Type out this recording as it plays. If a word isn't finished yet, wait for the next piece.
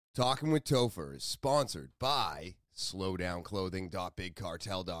Talking with Topher is sponsored by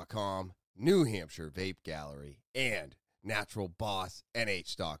slowdownclothing.bigcartel.com, New Hampshire Vape Gallery, and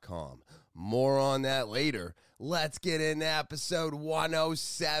naturalbossnh.com. More on that later. Let's get into episode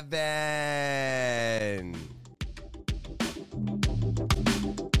 107.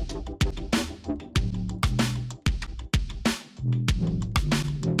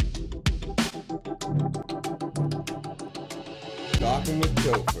 Talking with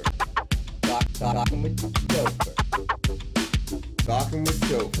Topher. Talking with Topher. Talking with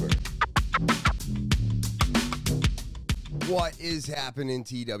Topher. What is happening,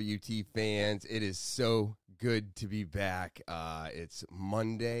 TWT fans? It is so good to be back. It's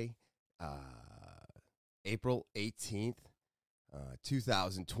Monday, April 18th,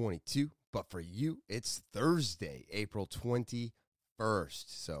 2022. But for you, it's Thursday, April 21st.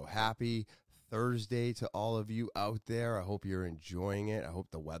 So happy Thursday to all of you out there. I hope you're enjoying it. I hope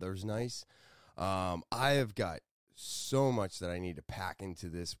the weather's nice. I have got so much that I need to pack into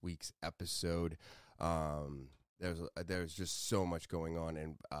this week's episode. There's just so much going on,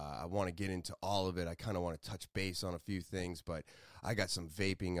 and I want to get into all of it. I kind of want to touch base on a few things, but I got some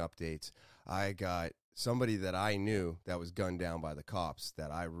vaping updates. I got somebody that I knew that was gunned down by the cops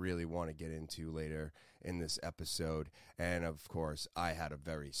that I really want to get into later in this episode. And, of course, I had a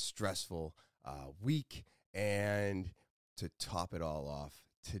very stressful week, and to top it all off,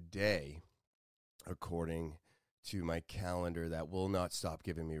 today, according to my calendar that will not stop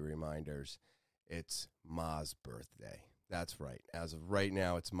giving me reminders, it's Ma's birthday. That's right. As of right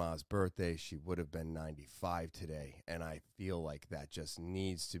now, it's Ma's birthday. She would have been 95 today, and I feel like that just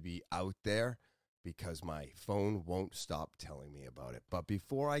needs to be out there because my phone won't stop telling me about it. But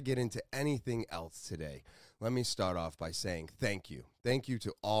before I get into anything else today, let me start off by saying thank you. Thank you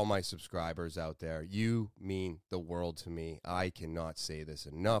to all my subscribers out there. You mean the world to me. I cannot say this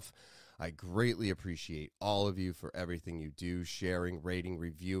enough. I greatly appreciate all of you for everything you do, sharing, rating,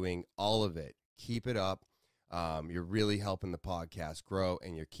 reviewing, all of it. Keep it up. You're really helping the podcast grow,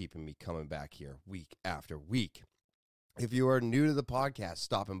 and you're keeping me coming back here week after week. If you are new to the podcast,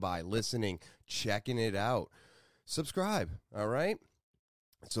 stopping by, listening, checking it out, subscribe, all right?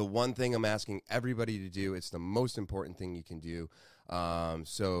 So one thing I'm asking everybody to do, it's the most important thing you can do.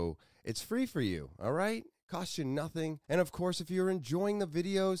 So it's free for you, all right? Costs you nothing. And, of course, if you're enjoying the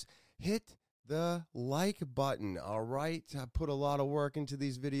videos, hit the like button, all right? I put a lot of work into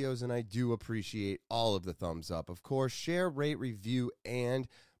these videos, and I do appreciate all of the thumbs up. Of course, share, rate, review, and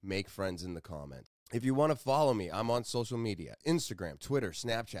make friends in the comments. If you want to follow me, I'm on social media, Instagram, Twitter,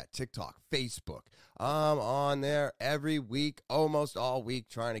 Snapchat, TikTok, Facebook. I'm on there every week, almost all week,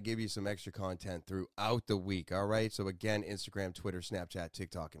 trying to give you some extra content throughout the week, all right? So again, Instagram, Twitter, Snapchat,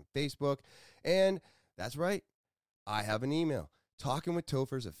 TikTok, and Facebook. And that's right, I have an email. Talking with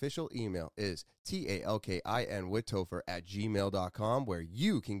Topher's official email is talkinwithtopher@gmail.com, where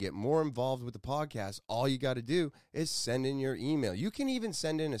you can get more involved with the podcast. All you got to do is send in your email. You can even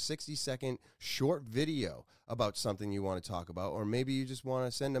send in a 60-second short video about something you want to talk about, or maybe you just want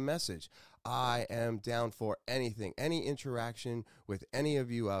to send a message. I am down for anything. Any interaction with any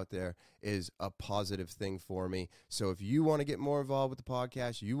of you out there is a positive thing for me. So if you want to get more involved with the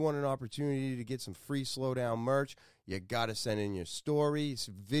podcast, you want an opportunity to get some free Slowdown merch, you got to send in your stories,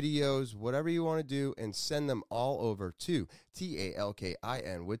 videos, whatever you want to do, and send them all over to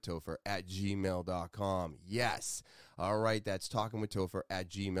talkinwithtopher@gmail.com. Yes. All right, that's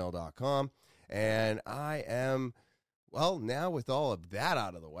talkinwithtopher@gmail.com. And I am, well, now with all of that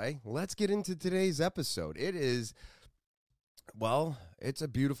out of the way, let's get into today's episode. It is, well, it's a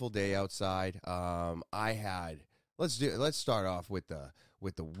beautiful day outside. Let's start off with the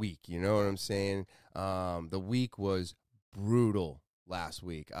week. You know what I'm saying? The week was brutal last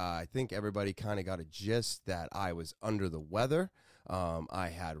week. I think everybody kind of got a gist that I was under the weather. I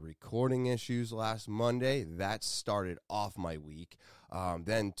had recording issues last Monday. That started off my week.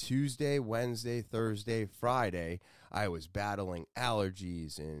 Then Tuesday, Wednesday, Thursday, Friday, I was battling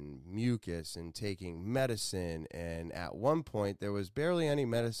allergies and mucus and taking medicine. And at one point, there was barely any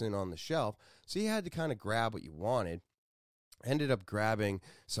medicine on the shelf, so you had to kind of grab what you wanted. Ended up grabbing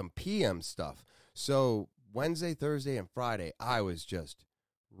some PM stuff. So Wednesday, Thursday, and Friday, I was just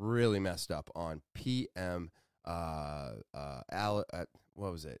really messed up on PM, what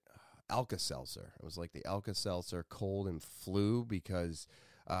was it? Alka-Seltzer. It was like the Alka-Seltzer cold and flu because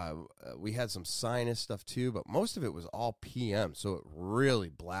we had some sinus stuff too, but most of it was all PM, so it really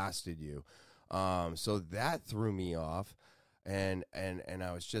blasted you. So that threw me off, and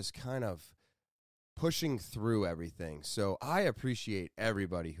I was just kind of pushing through everything. So I appreciate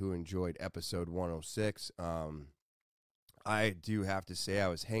everybody who enjoyed episode 106. I do have to say I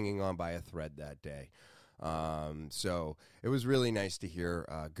was hanging on by a thread that day. So it was really nice to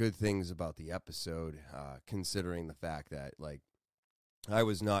hear good things about the episode, considering the fact that, like, I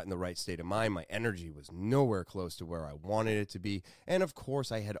was not in the right state of mind. My energy was nowhere close to where I wanted it to be. And of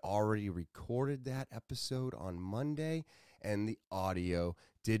course, I had already recorded that episode on Monday, and the audio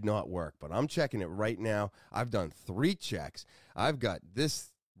did not work. But I'm checking it right now. I've done 3 checks. I've got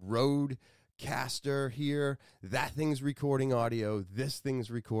this Rodecaster here. That thing's recording audio. This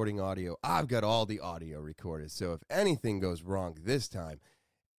thing's recording audio. I've got all the audio recorded. So if anything goes wrong this time,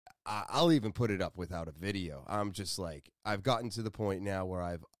 I'll even put it up without a video. I'm just like, I've gotten to the point now where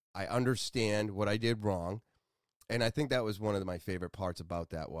I understand what I did wrong. And I think that was one of my favorite parts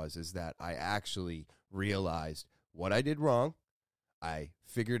about that is that I actually realized what I did wrong. I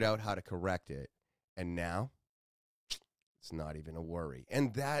figured out how to correct it. And now it's not even a worry.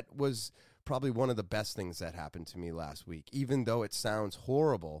 And that was probably one of the best things that happened to me last week. Even though it sounds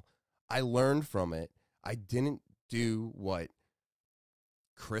horrible, I learned from it. I didn't do what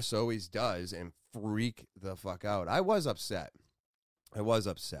Chris always does and freak the fuck out. I was upset,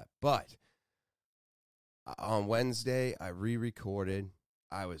 but on Wednesday I re-recorded.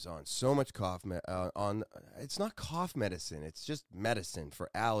 I was on so much it's not cough medicine, it's just medicine for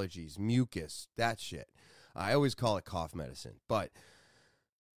allergies, mucus, that shit. I always call it cough medicine, but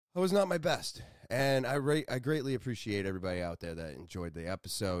I was not my best, and I greatly appreciate everybody out there that enjoyed the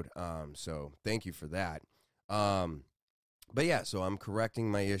episode. So thank you for that. But yeah, so I'm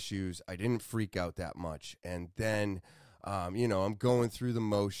correcting my issues. I didn't freak out that much. And then, I'm going through the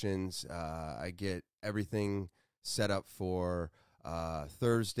motions. I get everything set up for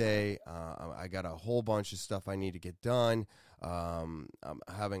Thursday. I got a whole bunch of stuff I need to get done. I'm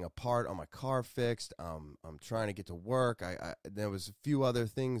having a part on my car fixed. I'm trying to get to work. There was a few other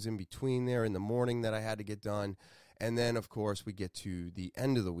things in between there in the morning that I had to get done. And then, of course, we get to the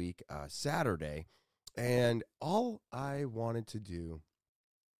end of the week, Saturday. And all I wanted to do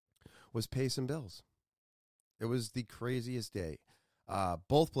was pay some bills. It was the craziest day.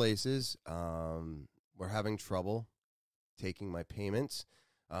 Both places were having trouble taking my payments.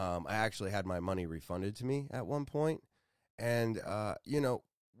 I actually had my money refunded to me at one point. And,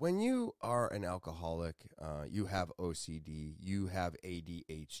 when you are an alcoholic, you have OCD, you have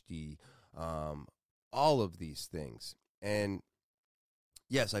ADHD, all of these things. And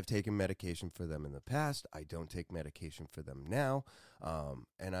yes, I've taken medication for them in the past. I don't take medication for them now,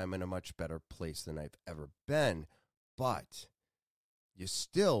 and I'm in a much better place than I've ever been. But you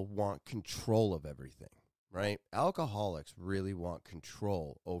still want control of everything, right? Alcoholics really want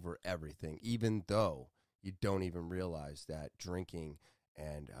control over everything, even though you don't even realize that drinking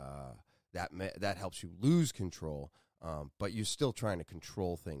and that helps you lose control, but you're still trying to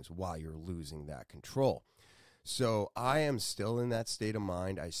control things while you're losing that control. So I am still in that state of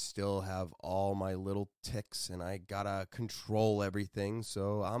mind. I still have all my little tics, and I gotta control everything.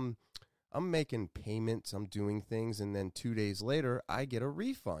 So I'm making payments, I'm doing things, and then 2 days later, I get a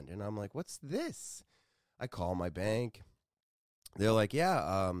refund, and I'm like, "What's this?" I call my bank. They're like,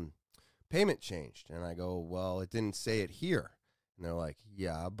 "Yeah, payment changed," and I go, "Well, it didn't say it here," and they're like,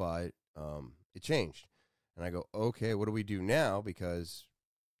 "Yeah, but it changed," and I go, "Okay, what do we do now? Because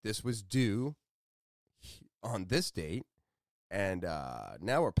this was due on this date, and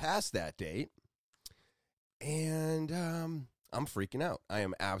now we're past that date, and I'm freaking out. I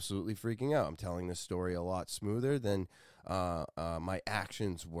am absolutely freaking out. I'm telling this story a lot smoother than my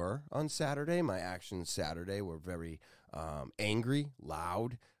actions were on Saturday. My actions Saturday were very angry,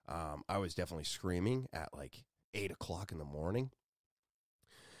 loud. I was definitely screaming at like 8 o'clock in the morning.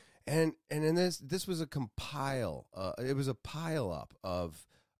 And in this was a compile. It was a pile up of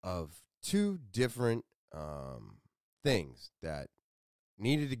 2 different things that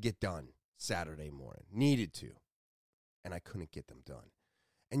needed to get done Saturday morning, and I couldn't get them done.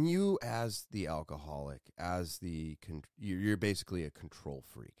 And you, as the alcoholic, you're basically a control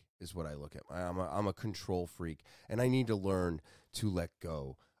freak, is what I look at. I'm a control freak, and I need to learn to let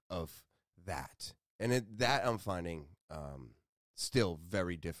go of that. And that I'm finding still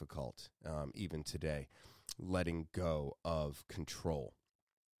very difficult, even today, letting go of control.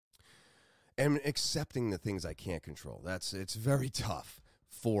 And accepting the things I can't control. It's very tough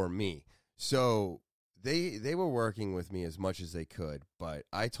for me. So they were working with me as much as they could, but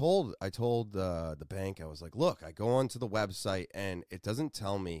I told the bank, I was like, "Look, I go onto the website and it doesn't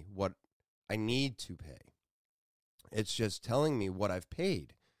tell me what I need to pay. It's just telling me what I've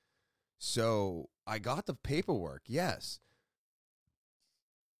paid." So I got the paperwork, yes.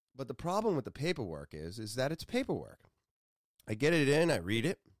 But the problem with the paperwork is that it's paperwork. I get it in, I read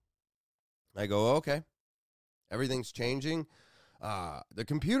it. I go, okay. everything's changing. The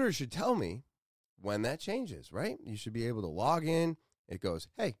computer should tell me when that changes, right? You should be able to log in. It goes,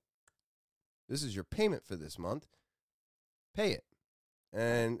 hey, this is your payment for this month. Pay it.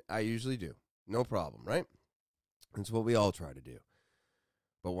 And I usually do. No problem, right? That's what we all try to do.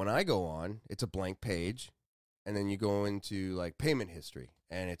 But when I go on, it's a blank page. And then you go into like payment history.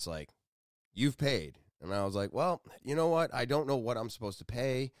 And it's like, you've paid. And I was like, well, you know what? I don't know what I'm supposed to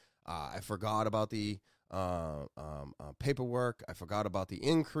pay. I forgot about the paperwork. I forgot about the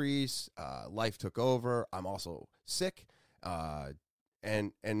increase. Life took over. I'm also sick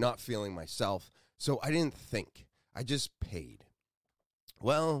and not feeling myself. So I didn't think. I just paid.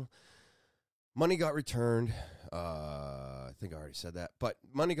 Well, money got returned. I think I already said that. But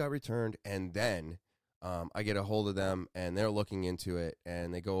money got returned, and then I get a hold of them, and they're looking into it,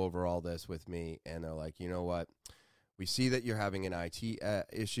 and they go over all this with me, and they're like, you know what? We see that you're having an IT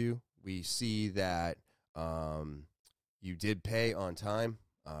issue. We see that you did pay on time,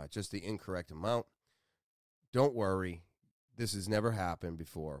 just the incorrect amount. Don't worry. This has never happened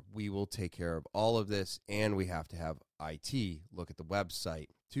before. We will take care of all of this, and we have to have IT look at the website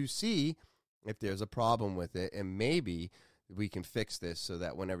to see if there's a problem with it, and maybe we can fix this so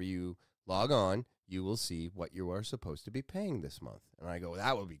that whenever you log on, you will see what you are supposed to be paying this month. And I go,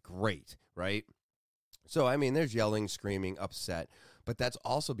 that would be great, right? So, I mean, there's yelling, screaming, upset, but that's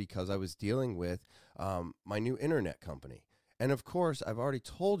also because I was dealing with my new internet company. And of course, I've already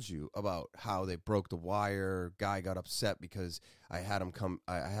told you about how they broke the wire. Guy got upset because I had him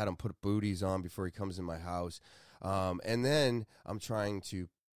put booties on before he comes in my house. And then I'm trying to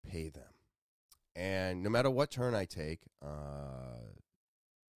pay them. And no matter what turn I take,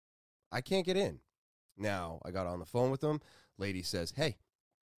 I can't get in. Now, I got on the phone with them. Lady says, hey,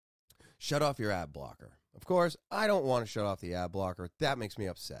 shut off your ad blocker. Of course, I don't want to shut off the ad blocker. That makes me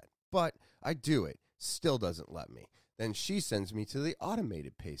upset. But I do it. Still doesn't let me. Then she sends me to the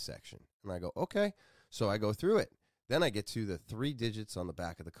automated pay section. And I go, okay. So I go through it. Then I get to the 3 digits on the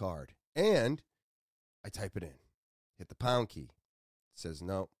back of the card. And I type it in. Hit the pound key. It says,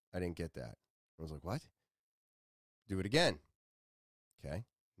 no, I didn't get that. I was like, what? Do it again. Okay.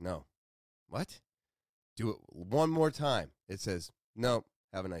 No. What? Do it one more time. It says, no,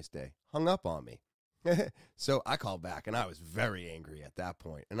 have a nice day. Hung up on me. So I called back, and I was very angry at that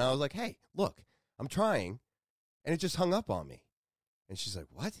point. And I was like, hey, look, I'm trying. And it just hung up on me. And she's like,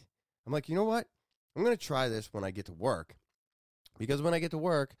 what? I'm like, you know what? I'm going to try this when I get to work. Because when I get to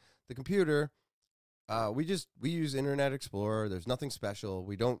work, the computer, we use Internet Explorer. There's nothing special.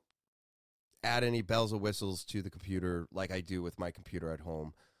 We don't add any bells or whistles to the computer like I do with my computer at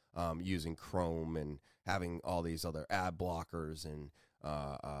home, using Chrome and having all these other ad blockers and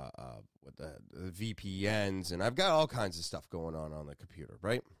with the VPNs. And I've got all kinds of stuff going on the computer,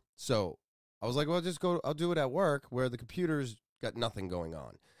 right? So I was like, well, I'll do it at work where the computer's got nothing going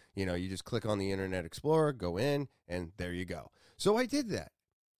on. You know, you just click on the Internet Explorer, go in, and there you go. So I did that,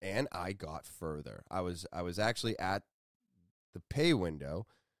 and I got further. I was actually at the pay window.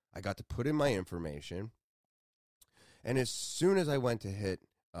 I got to put in my information, and as soon as I went to hit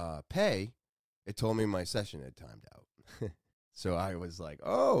pay, it told me my session had timed out. So I was like,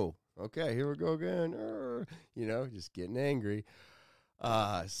 oh, okay, here we go again. You know, just getting angry.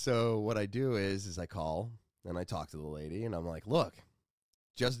 So what I do is I call and I talk to the lady and I'm like, look,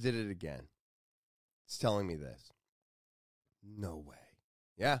 just did it again. It's telling me this. No way.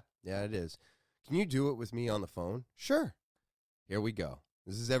 Yeah, it is. Can you do it with me on the phone? Sure. Here we go.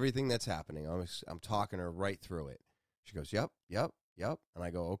 This is everything that's happening. I'm talking her right through it. She goes, yep. And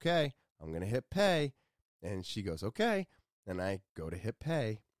I go, okay, I'm going to hit pay. And she goes, okay. And I go to hit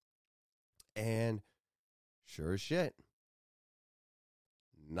pay. And sure as shit,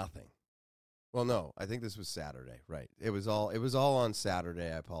 nothing. Well, no, I think this was Saturday, right? It was all on Saturday.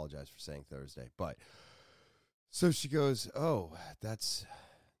 I apologize for saying Thursday, but so she goes, "Oh, that's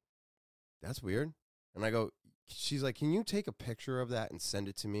weird." And I go, she's like, "Can you take a picture of that and send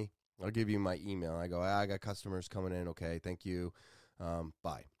it to me? I'll give you my email." I go, "I got customers coming in. Okay, thank you.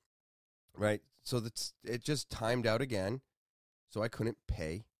 Bye." Right? So it just timed out again. So I couldn't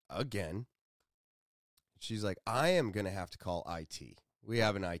pay again. She's like, "I am going to have to call IT. We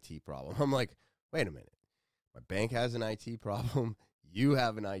have an IT problem." I'm like, wait a minute. My bank has an IT problem. You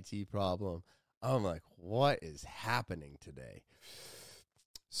have an IT problem. I'm like, what is happening today?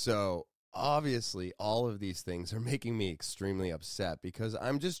 So obviously all of these things are making me extremely upset because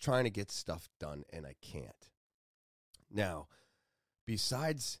I'm just trying to get stuff done and I can't. Now,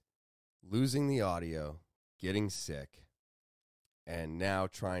 besides losing the audio, getting sick, and now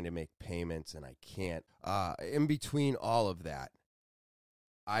trying to make payments and I can't, in between all of that,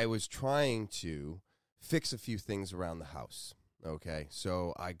 I was trying to fix a few things around the house. Okay,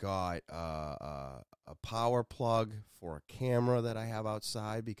 so I got a power plug for a camera that I have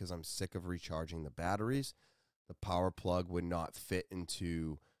outside because I'm sick of recharging the batteries. The power plug would not fit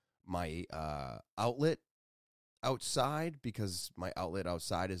into my outlet outside because my outlet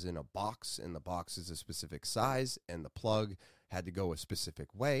outside is in a box, and the box is a specific size, and the plug had to go a specific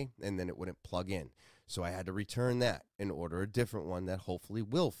way, and then it wouldn't plug in. So I had to return that and order a different one that hopefully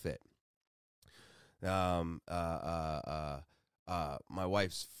will fit. My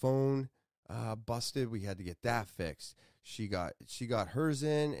wife's phone busted. We had to get that fixed. She got hers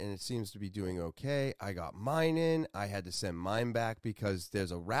in, and it seems to be doing okay. I got mine in. I had to send mine back because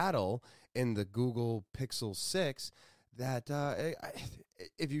there's a rattle in the Google Pixel 6 that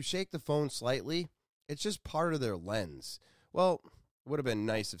if you shake the phone slightly, it's just part of their lens. Well, it would have been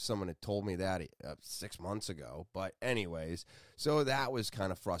nice if someone had told me that 6 months ago. But anyways, so that was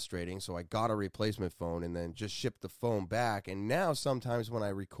kind of frustrating. So I got a replacement phone and then just shipped the phone back. And now sometimes when I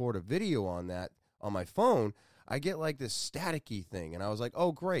record a video on my phone, I get like this staticky thing. And I was like,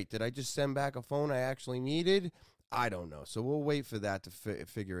 oh, great. Did I just send back a phone I actually needed? I don't know. So we'll wait for that to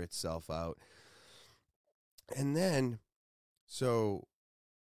figure itself out. And then, so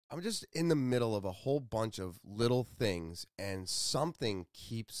I'm just in the middle of a whole bunch of little things, and something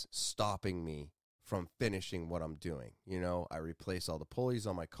keeps stopping me from finishing what I'm doing. You know, I replace all the pulleys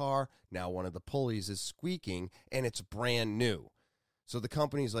on my car. Now one of the pulleys is squeaking, and it's brand new. So the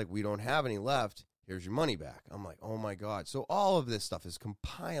company's like, we don't have any left. Here's your money back. I'm like, oh, my God. So all of this stuff is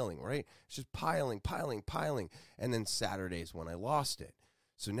compiling, right? It's just piling. And then Saturday's when I lost it.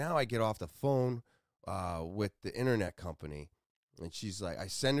 So now I get off the phone with the internet company. And she's like, I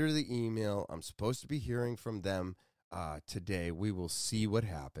send her the email. I'm supposed to be hearing from them today. We will see what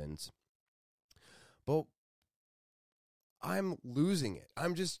happens. But I'm losing it.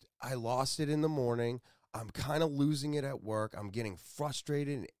 I lost it in the morning. I'm kind of losing it at work. I'm getting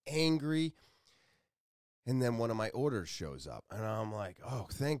frustrated and angry. And then one of my orders shows up. And I'm like, oh,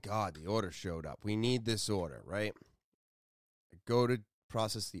 thank God the order showed up. We need this order, right? I go to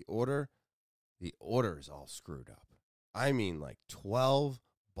process the order. The order is all screwed up. I mean, like 12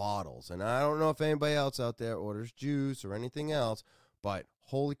 bottles. And I don't know if anybody else out there orders juice or anything else, but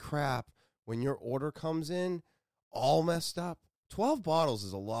holy crap, when your order comes in all messed up, 12 bottles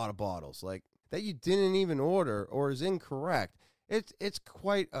is a lot of bottles. Like, that you didn't even order or is incorrect. It's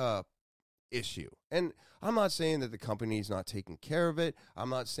quite a issue. And I'm not saying that the company's not taking care of it. I'm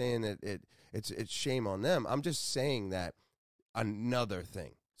not saying that it's shame on them. I'm just saying that another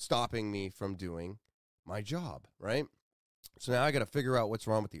thing stopping me from doing my job, right? So now I got to figure out what's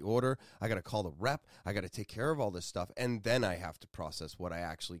wrong with the order. I got to call the rep. I got to take care of all this stuff. And then I have to process what I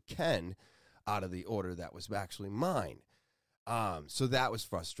actually can out of the order that was actually mine. So that was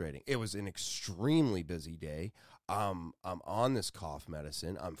frustrating. It was an extremely busy day. I'm on this cough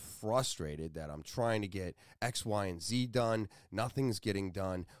medicine. I'm frustrated that I'm trying to get X, Y, and Z done. Nothing's getting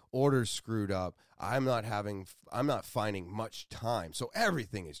done. Orders screwed up. I'm not finding much time. So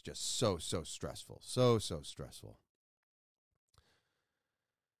everything is just so stressful. So stressful.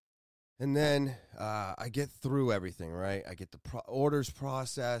 And then I get through everything, right? I get the orders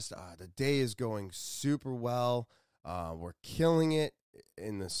processed. The day is going super well. We're killing it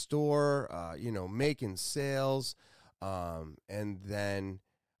in the store, making sales. And then,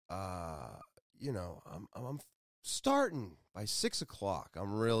 I'm starting by 6 o'clock.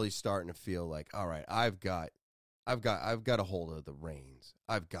 I'm really starting to feel like, all right, I've got a hold of the reins.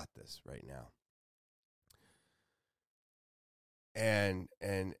 I've got this right now. And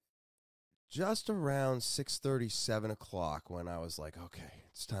just around 6:30, 7 o'clock, when I was like, okay,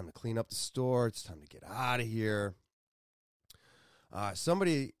 it's time to clean up the store. It's time to get out of here.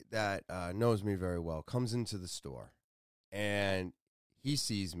 Somebody that knows me very well comes into the store, and he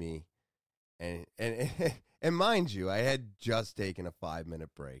sees me, and and mind you, I had just taken a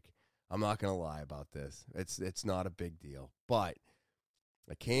 5-minute break. I'm not going to lie about this. It's not a big deal. But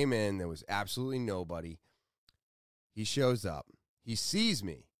I came in. There was absolutely nobody. He shows up. He sees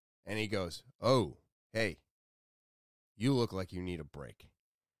me, and he goes, oh, hey, you look like you need a break.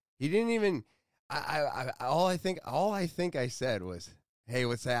 He didn't even... all I think I said was, "Hey,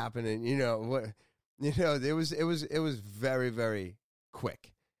 what's happening?" It was very, very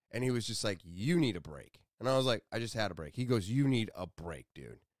quick, and he was just like, "You need a break," and I was like, "I just had a break." He goes, "You need a break,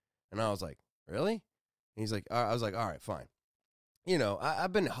 dude," and I was like, "Really?" And he's like, I was like, "All right, fine."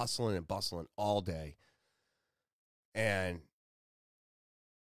 I've been hustling and bustling all day, and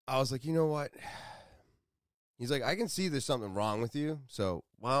I was like, you know what? He's like, I can see there's something wrong with you, so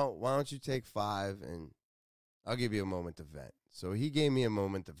why don't you take 5 and I'll give you a moment to vent. So he gave me a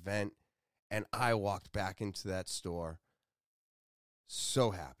moment to vent, And I walked back into that store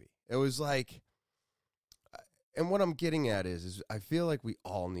so happy. It was like, and what I'm getting at is I feel like we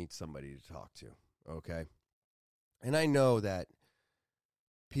all need somebody to talk to, okay? And I know that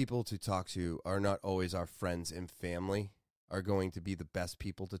people to talk to are not always our friends and family are going to be the best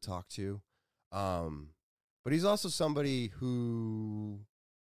people to talk to. But he's also somebody who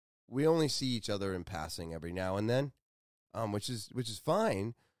we only see each other in passing every now and then, which is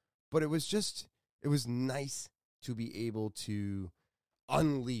fine. But it was nice to be able to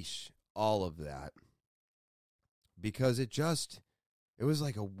unleash all of that, because it was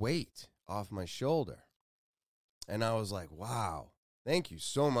like a weight off my shoulder. And I was like, wow, thank you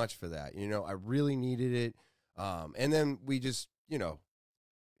so much for that. I really needed it. And then we just,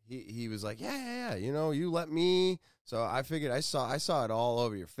 he was like, yeah, you let me. So I figured I saw it all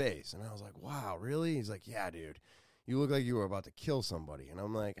over your face. And I was like, wow, really? He's like, yeah, dude, you look like you were about to kill somebody. And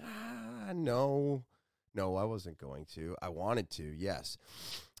I'm like, no, I wasn't going to. I wanted to, yes.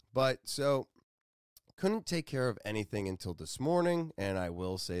 But so couldn't take care of anything until this morning. And I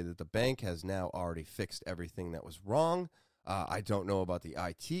will say that the bank has now already fixed everything that was wrong. I don't know about the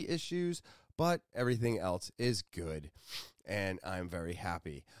IT issues, but everything else is good. And I'm very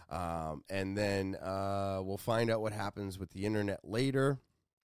happy. And then we'll find out what happens with the internet later.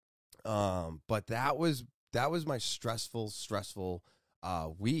 But that was my stressful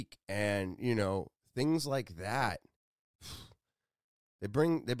week. And, things like that, they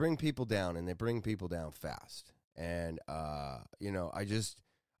bring people down, and they bring people down fast. And, I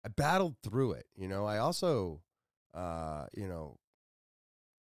battled through it. I also,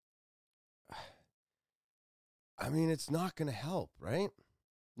 it's not going to help, right?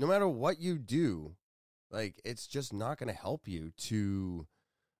 No matter what you do, like, it's just not going to help you to,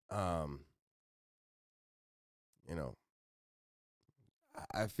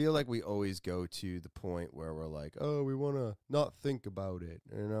 I feel like we always go to the point where we're like, oh, we want to not think about it,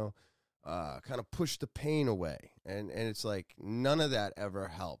 kind of push the pain away. And it's like, none of that ever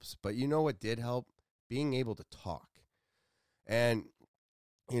helps. But you know what did help? Being able to talk. And,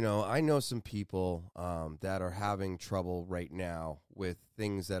 I know some people that are having trouble right now with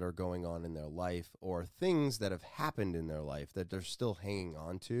things that are going on in their life, or things that have happened in their life that they're still hanging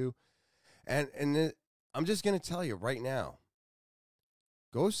on to. And I'm just going to tell you right now,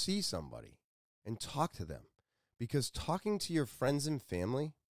 go see somebody and talk to them, because talking to your friends and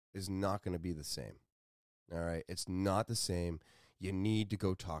family is not going to be the same. All right? It's not the same. You need to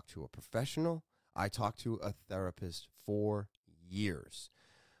go talk to a professional. I talked to a therapist for years.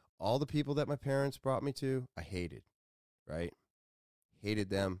 All the people that my parents brought me to, I hated, right? Hated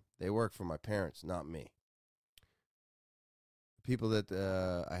them. They worked for my parents, not me. People that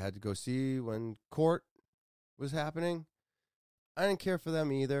I had to go see when court was happening, I didn't care for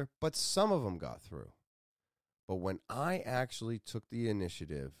them either, but some of them got through. But when I actually took the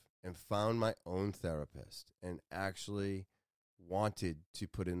initiative and found my own therapist and actually wanted to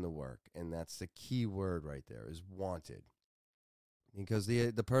put in the work, and that's the key word right there, is wanted. Because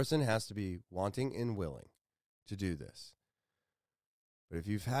the person has to be wanting and willing to do this. But if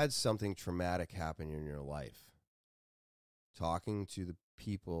you've had something traumatic happen in your life, talking to the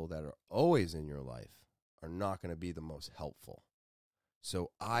people that are always in your life are not going to be the most helpful.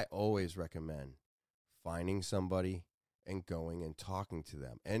 So I always recommend finding somebody and going and talking to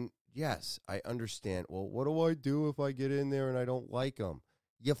them. And yes, I understand, well, what do I do if I get in there and I don't like them?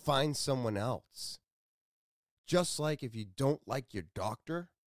 You find someone else. Just like if you don't like your doctor,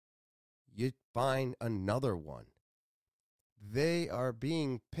 you find another one. They are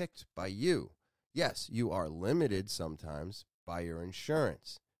being picked by you. Yes, you are limited sometimes by your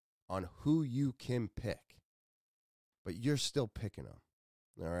insurance on who you can pick, but you're still picking them.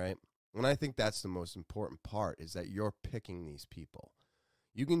 All right. And I think that's the most important part, is that you're picking these people.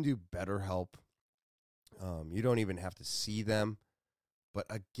 You can do BetterHelp. You don't even have to see them. But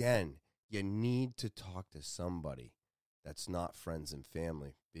again, you need to talk to somebody that's not friends and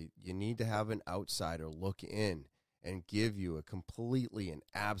family. You need to have an outsider look in and give you a completely and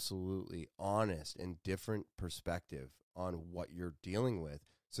absolutely honest and different perspective on what you're dealing with,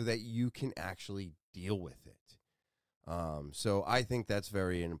 so that you can actually deal with it. So I think that's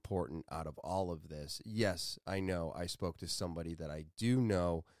very important out of all of this. Yes, I know I spoke to somebody that I do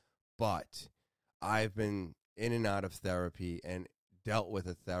know, but I've been in and out of therapy and dealt with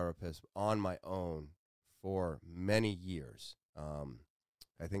a therapist on my own for many years.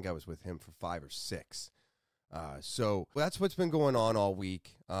 I think I was with him for 5 or 6. So that's what's been going on all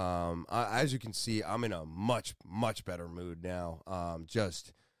week. As you can see, I'm in a much, much better mood now.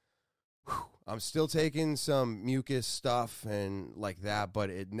 Just I'm still taking some mucus stuff and like that, but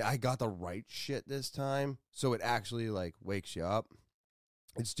I got the right shit this time. So it actually like wakes you up.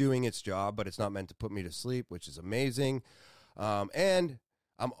 It's doing its job, but it's not meant to put me to sleep, which is amazing. And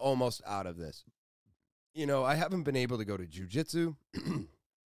I'm almost out of this. You know, I haven't been able to go to jujitsu.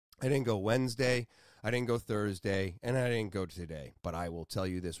 I didn't go Wednesday, I didn't go Thursday, and I didn't go today. But I will tell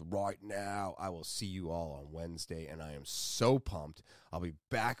you this right now. I will see you all on Wednesday, and I am so pumped. I'll be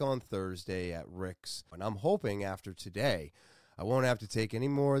back on Thursday at Rick's, and I'm hoping after today I won't have to take any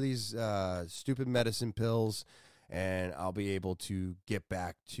more of these stupid medicine pills, and I'll be able to get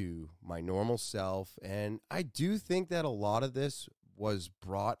back to my normal self. And I do think that a lot of this was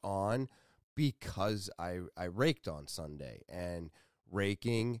brought on because I raked on Sunday, and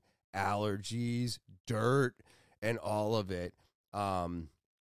raking, allergies, dirt, and all of it.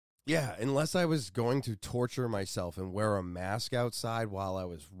 Yeah, unless I was going to torture myself and wear a mask outside while I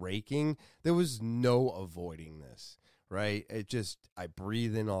was raking, there was no avoiding this, right? I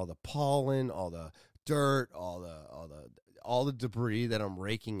breathe in all the pollen, all the dirt, all the debris that I'm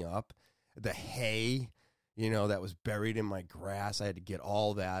raking up, the hay, that was buried in my grass. I had to get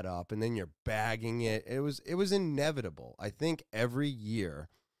all that up, and then you're bagging it. It was inevitable. I think every year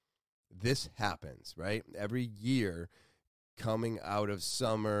this happens, right? Every year coming out of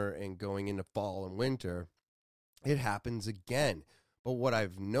summer and going into fall and winter, it happens again. But what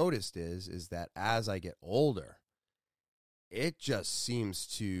I've noticed is that as I get older, it just seems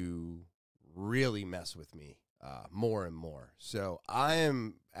to really mess with me more and more. So I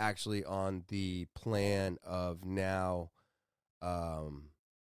am actually on the plan of now. I'm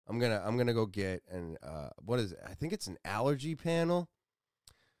gonna go get what is it? I think it's an allergy panel,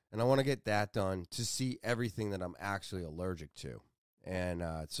 and I want to get that done to see everything that I'm actually allergic to. And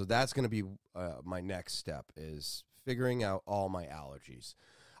so that's gonna be my next step, is figuring out all my allergies.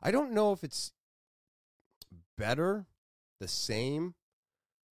 I don't know if it's better, the same,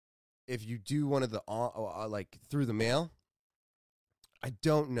 if you do one of the like through the mail. I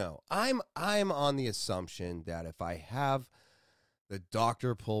don't know. I'm on the assumption that if I have the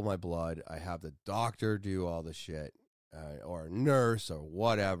doctor pull my blood, I have the doctor do all the shit, or a nurse or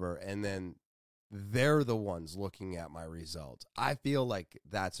whatever, and then they're the ones looking at my results. I feel like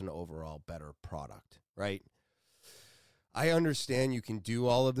that's an overall better product, right? I understand you can do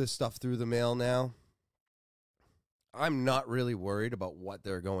all of this stuff through the mail now. I'm not really worried about what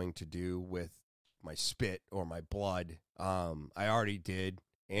they're going to do with my spit or my blood. I already did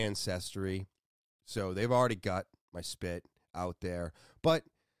Ancestry, so they've already got my spit out there. But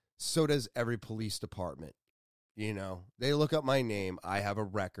so does every police department. They look up my name. I have a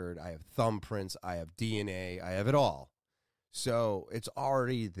record. I have thumbprints. I have DNA. I have it all. So it's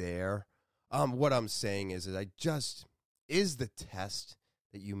already there. What I'm saying is the test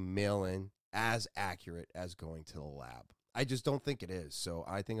that you mail in as accurate as going to the lab? I just don't think it is. So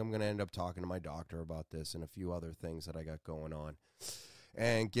I think I'm going to end up talking to my doctor about this and a few other things that I got going on,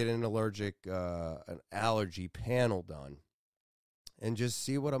 and get an allergy panel done, and just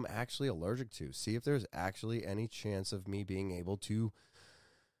see what I'm actually allergic to. See if there's actually any chance of me being able to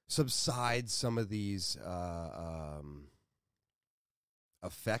subside some of these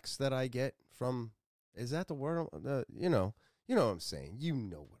effects that I get from. Is that the word? You know what I'm saying. You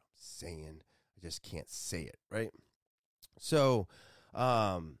know what I'm saying. I just can't say it, right? So,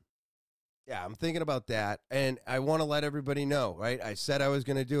 yeah, I'm thinking about that, and I want to let everybody know, right? I said I was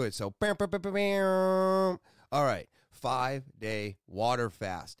going to do it, so all right, 5-day water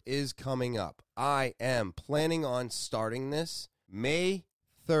fast is coming up. I am planning on starting this May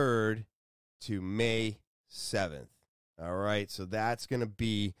 3rd to May 7th. All right, so that's going to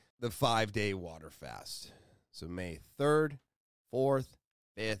be the 5-day water fast. So May 3rd, 4th,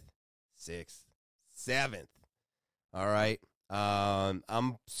 5th, 6th, 7th. All right.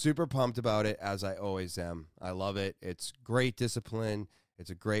 I'm super pumped about it, as I always am. I love it. It's great discipline. It's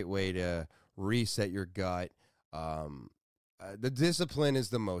a great way to reset your gut. The discipline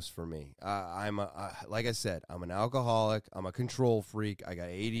is the most for me. Like I said, I'm an alcoholic. I'm a control freak. I got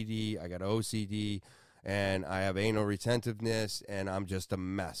ADD. I got OCD. And I have anal retentiveness, and I'm just a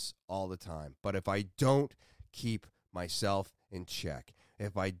mess all the time. But if I don't keep myself in check,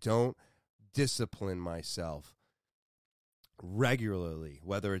 if I don't discipline myself regularly,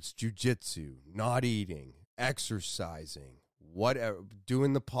 whether it's jujitsu, not eating, exercising, whatever,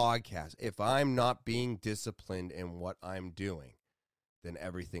 doing the podcast, if I'm not being disciplined in what I'm doing, then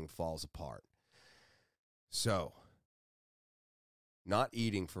everything falls apart. So, not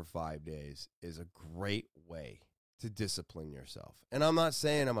eating for 5 days is a great way to discipline yourself. And I'm not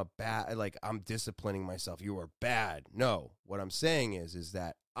saying I'm disciplining myself. You are bad. No, what I'm saying is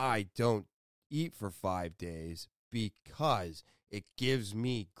that I don't eat for 5 days because it gives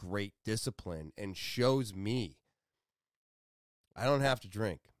me great discipline and shows me I don't have to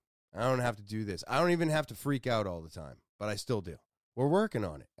drink. I don't have to do this. I don't even have to freak out all the time, but I still do. We're working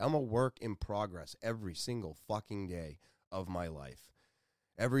on it. I'm a work in progress every single fucking day of my life.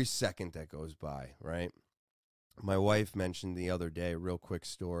 Every second that goes by, right? My wife mentioned the other day, real quick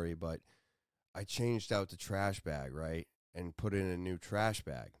story, but I changed out the trash bag, right? And put in a new trash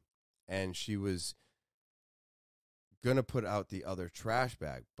bag. And she was going to put out the other trash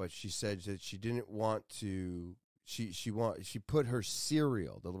bag, but she said that she didn't want to, she put her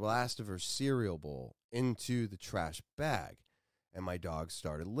cereal, the last of her cereal bowl, into the trash bag. And my dog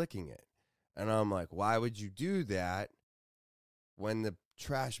started licking it. And I'm like, why would you do that when the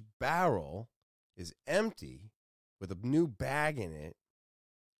trash barrel is empty with a new bag in it,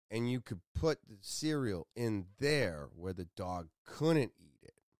 and you could put the cereal in there where the dog couldn't eat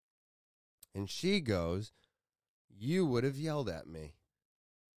it? And she goes, you would have yelled at me.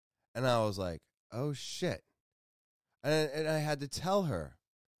 And I was like, oh, shit. And I had to tell her,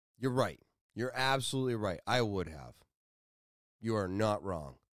 you're right. You're absolutely right. I would have. You are not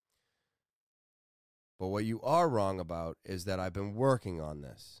wrong. But what you are wrong about is that I've been working on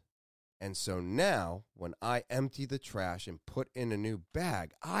this. And so now, when I empty the trash and put in a new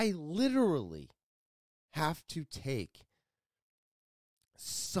bag, I literally have to take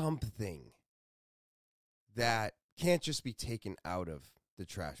something that can't just be taken out of the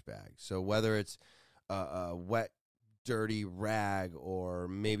trash bag. So whether it's a wet, dirty rag, or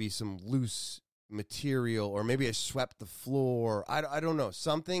maybe some loose material, or maybe I swept the floor, I don't know,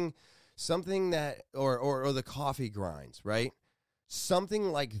 something that, or the coffee grinds, right?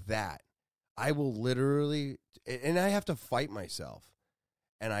 Something like that. I will literally, and I have to fight myself,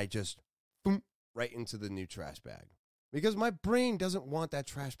 and I just boom, right into the new trash bag, because my brain doesn't want that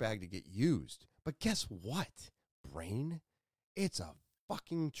trash bag to get used. But guess what, brain? It's a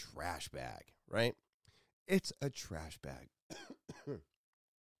fucking trash bag, right? It's a trash bag.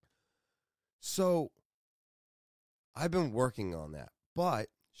 So I've been working on that, but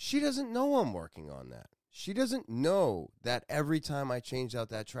she doesn't know I'm working on that. She doesn't know that every time I change out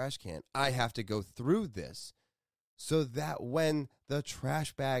that trash can, I have to go through this so that when the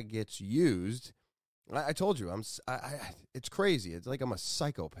trash bag gets used, I told you, it's crazy. It's like I'm a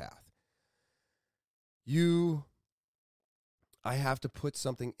psychopath. I have to put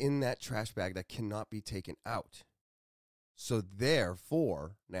something in that trash bag that cannot be taken out. So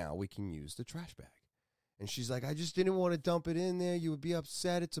therefore, now we can use the trash bag. And she's like, I just didn't want to dump it in there. You would be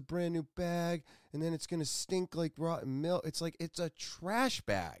upset. It's a brand new bag, and then it's going to stink like rotten milk. It's like, it's a trash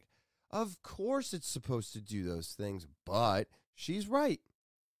bag. Of course it's supposed to do those things, but she's right.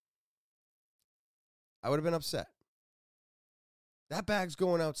 I would have been upset. That bag's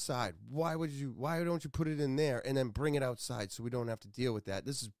going outside. Why don't you put it in there and then bring it outside so we don't have to deal with that?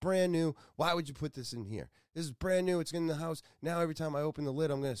 This is brand new. Why would you put this in here? This is brand new. It's in the house. Now every time I open the lid,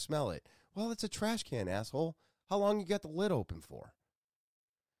 I'm going to smell it. Well, it's a trash can, asshole. How long you got the lid open for?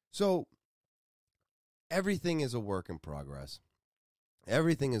 So everything is a work in progress.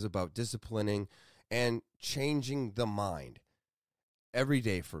 Everything is about disciplining and changing the mind every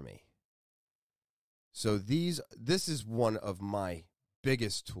day for me. So this is one of my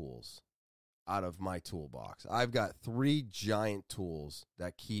biggest tools out of my toolbox. I've got 3 giant tools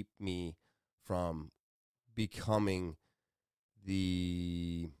that keep me from becoming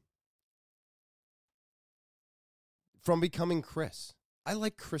Chris. I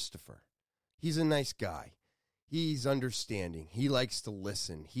like Christopher. He's a nice guy. He's understanding. He likes to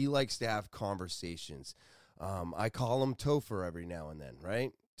listen. He likes to have conversations. I call him Topher every now and then,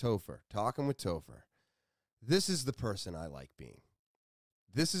 right? Topher, talking with Topher. This is the person I like being.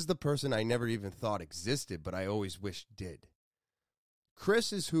 This is the person I never even thought existed, but I always wished did.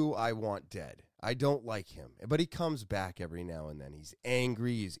 Chris is who I want dead. I don't like him, but he comes back every now and then. He's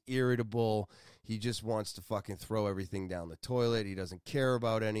angry. He's irritable. He just wants to fucking throw everything down the toilet. He doesn't care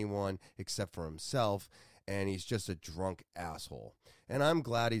about anyone except for himself, and he's just a drunk asshole. And I'm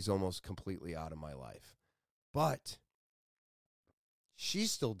glad he's almost completely out of my life. But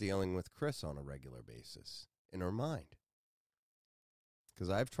she's still dealing with Chris on a regular basis in her mind, because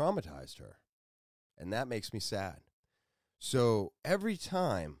I've traumatized her, and that makes me sad. So every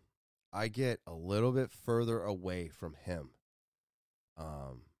time I get a little bit further away from him,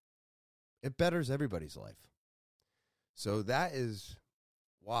 it betters everybody's life. So that is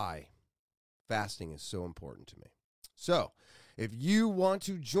why fasting is so important to me. So If you want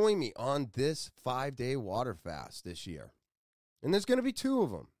to join me on this 5-day water fast this year, and there's going to be 2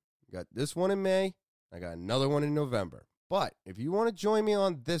 of them. I got this one in May. I got another one in November. But if you want to join me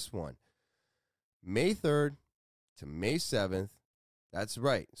on this one, May 3rd to May 7th, that's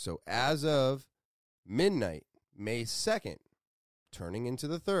right. So as of midnight, May 2nd, turning into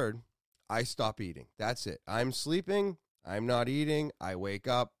the 3rd, I stop eating. That's it. I'm sleeping. I'm not eating. I wake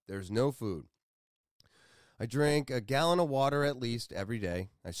up. There's no food. I drink a gallon of water at least every day.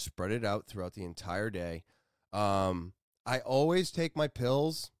 I spread it out throughout the entire day. I always take my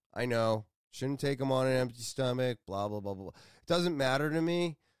pills. I know. Shouldn't take them on an empty stomach, blah, blah, blah, blah. It doesn't matter to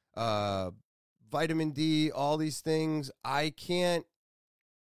me. Vitamin D, all these things. I can't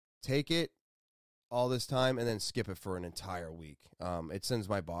take it all this time and then skip it for an entire week. It sends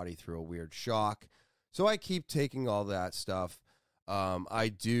my body through a weird shock. So I keep taking all that stuff.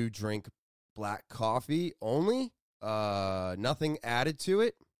 I do drink black coffee only, nothing added to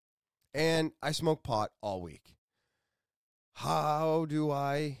it. And I smoke pot all week. How do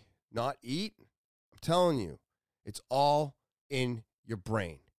I not eat? I'm telling you, it's all in your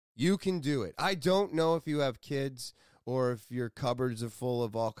brain. You can do it. I don't know if you have kids or if your cupboards are full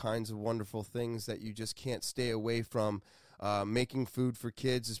of all kinds of wonderful things that you just can't stay away from. Making food for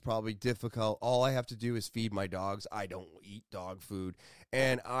kids is probably difficult. All I have to do is feed my dogs. I don't eat dog food.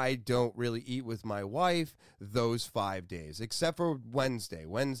 And I don't really eat with my wife those 5 days, except for Wednesday.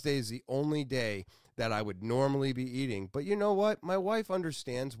 Wednesday is the only day that I would normally be eating. But you know what? My wife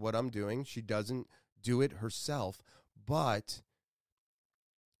understands what I'm doing. She doesn't do it herself. But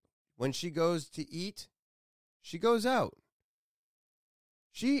when she goes to eat, she goes out.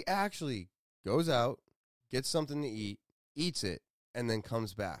 She actually goes out, gets something to eat, eats it, and then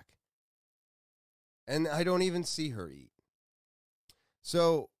comes back. And I don't even see her eat.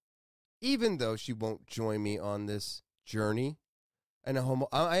 So even though she won't join me on this journey, and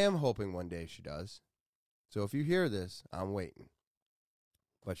I am hoping one day she does. So if you hear this, I'm waiting.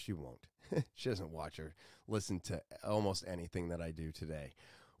 But she won't. She doesn't watch or listen to almost anything that I do today,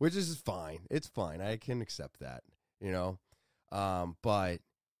 which is fine. It's fine. I can accept that, you know. But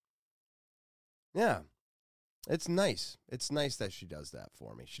yeah, it's nice. It's nice that she does that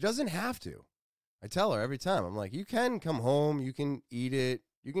for me. She doesn't have to. I tell her every time. I'm like, you can come home. You can eat it.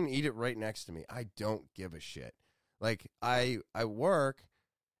 You can eat it right next to me. I don't give a shit. Like, I work,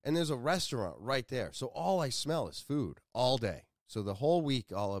 and there's a restaurant right there. So all I smell is food all day. So the whole week,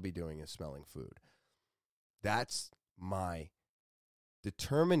 all I'll be doing is smelling food. That's my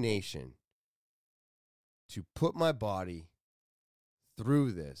determination to put my body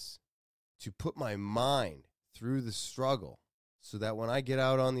through this, to put my mind through the struggle, so that when I get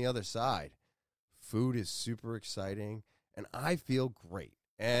out on the other side, food is super exciting, and I feel great.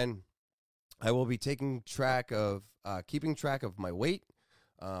 And I will be keeping track of my weight.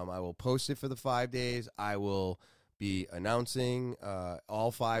 I will post it for the 5 days. I will be announcing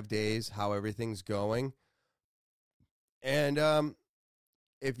all 5 days how everything's going. And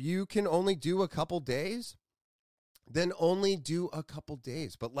if you can only do a couple days, then only do a couple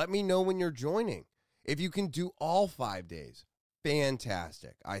days. But let me know when you're joining. If you can do all 5 days,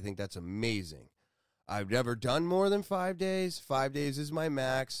 fantastic. I think that's amazing. I've never done more than 5 days. 5 days is my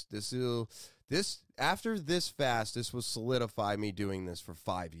max. After this fast, this will solidify me doing this for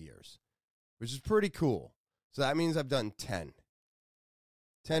 5 years, which is pretty cool. So that means I've done 10.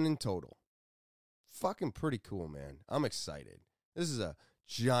 10 in total. Fucking pretty cool, man. I'm excited. This is a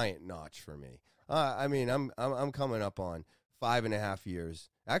giant notch for me. I mean, I'm coming up on 5.5 years.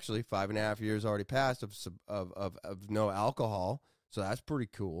 Actually, 5.5 years already passed of no alcohol. So that's pretty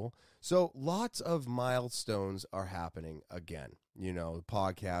cool. So lots of milestones are happening again. You know, the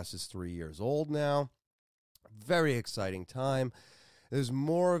podcast is 3 years old now. Very exciting time. There's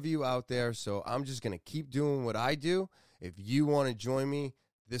more of you out there, so I'm just going to keep doing what I do. If you want to join me,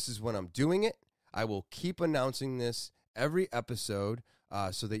 this is when I'm doing it. I will keep announcing this every episode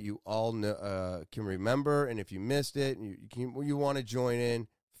so that you all can remember. And if you missed it and you want to join in,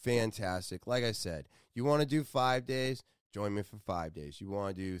 fantastic. Like I said, you want to do 5 days, join me for 5 days. You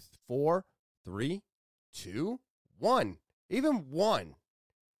want to do 4, 3, 2, 1. Even 1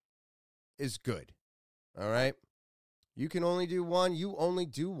 is good. All right? You can only do 1. You only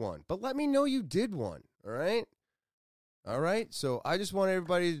do 1. But let me know you did 1. All right? All right? So I just want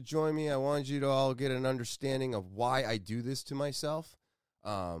everybody to join me. I wanted you to all get an understanding of why I do this to myself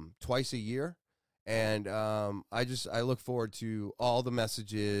twice a year. And I look forward to all the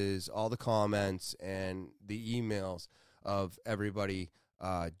messages, all the comments, and the emails of everybody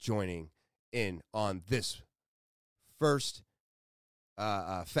joining in on this first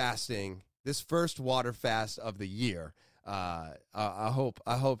fasting, this first water fast of the year. I hope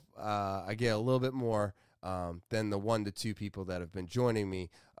I get a little bit more than the 1 to 2 people that have been joining me.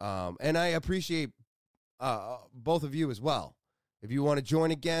 And I appreciate both of you as well. If you want to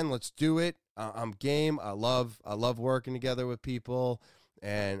join again, let's do it. I'm game. I love working together with people,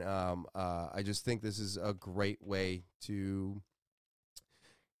 and I just think this is a great way to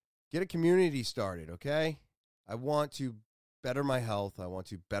get a community started. Okay, I want to better my health, I want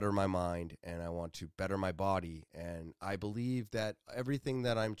to better my mind, and I want to better my body. And I believe that everything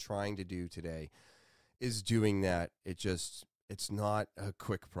that I'm trying to do today is doing that. It's not a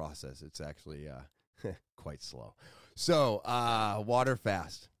quick process. It's actually quite slow. So, water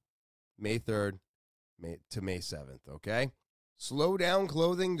fast, May 3rd to May 7th, okay?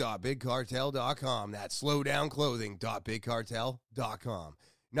 Slowdownclothing.bigcartel.com. That's slowdownclothing.bigcartel.com.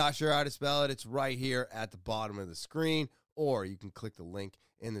 Not sure how to spell it? It's right here at the bottom of the screen, or you can click the link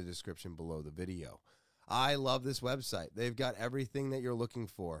in the description below the video. I love this website. They've got everything that you're looking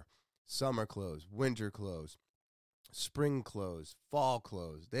for. Summer clothes, winter clothes, spring clothes, fall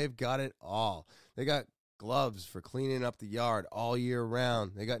clothes. They've got it all. They got gloves for cleaning up the yard all year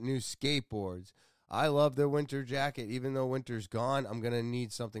round. They got new skateboards. I love their winter jacket. Even though winter's gone, I'm going to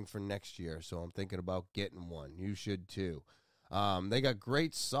need something for next year, so I'm thinking about getting one. You should too. They got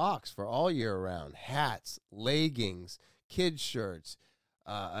great socks for all year round. Hats, leggings, kids' shirts,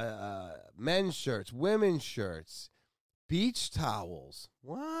 men's shirts, women's shirts, beach towels.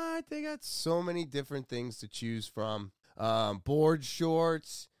 What? They got so many different things to choose from. Board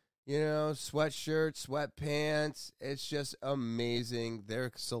shorts, sweatshirts, sweatpants. It's just amazing.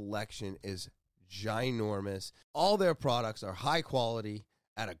 Their selection is ginormous. All their products are high quality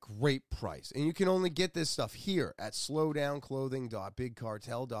at a great price. And you can only get this stuff here at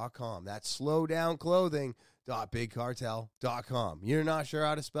slowdownclothing.bigcartel.com. That's slowdownclothing.bigcartel.com. You're not sure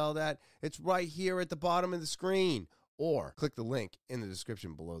how to spell that? It's right here at the bottom of the screen. Or click the link in the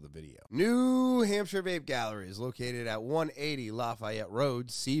description below the video. New Hampshire Vape Gallery is located at 180 Lafayette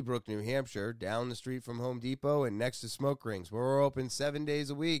Road, Seabrook, New Hampshire, down the street from Home Depot and next to Smoke Rings, where we're open 7 days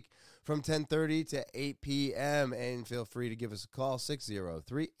a week from 10:30 to 8 p.m. And feel free to give us a call,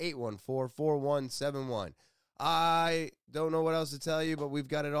 603-814-4171. I don't know what else to tell you, but we've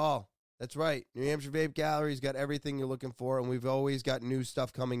got it all. That's right. New Hampshire Vape Gallery's got everything you're looking for, and we've always got new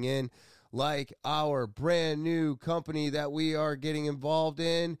stuff coming in, like our brand new company that we are getting involved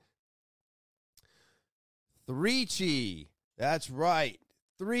in, 3Chi. That's right,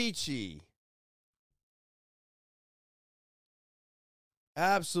 3Chi.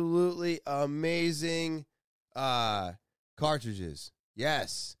 Absolutely amazing cartridges.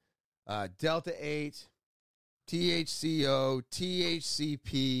 Yes. Delta 8, THCO,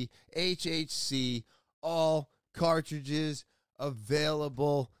 THCP, HHC, all cartridges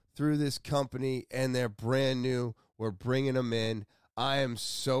available through this company, and they're brand new. We're bringing them in. I am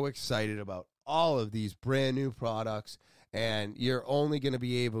so excited about all of these brand new products, and you're only going to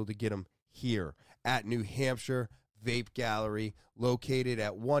be able to get them here at New Hampshire Vape Gallery, located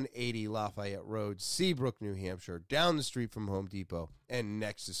at 180 Lafayette Road, Seabrook, New Hampshire, down the street from Home Depot and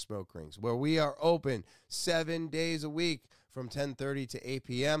next to Smoke Rings, where we are open 7 days a week from 10:30 to 8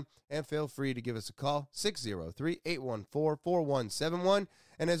 p.m. And feel free to give us a call, 603-814-4171.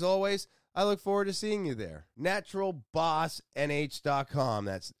 And as always, I look forward to seeing you there. NaturalBossNH.com.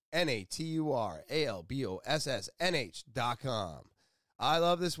 That's NaturalBossNH.com. I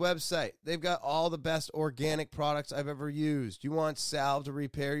love this website. They've got all the best organic products I've ever used. You want salve to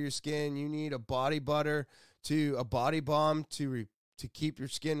repair your skin. You need a body butter to a body balm to keep your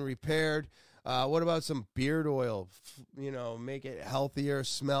skin repaired. What about some beard oil? Make it healthier,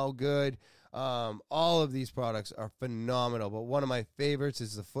 smell good. All of these products are phenomenal, but one of my favorites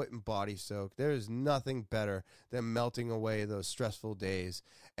is the Foot and Body Soak. There is nothing better than melting away those stressful days,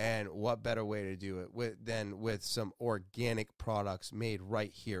 and what better way to do it than with some organic products made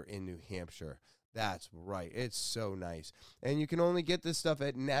right here in New Hampshire. That's right. It's so nice. And you can only get this stuff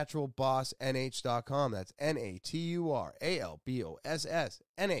at naturalbossnh.com. That's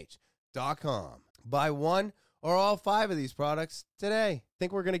naturalbossnh.com. Buy one or all 5 of these products today. I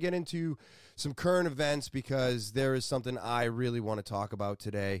think we're going to get into some current events because there is something I really want to talk about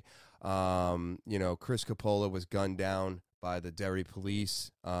today. Chris Coppola was gunned down by the Derry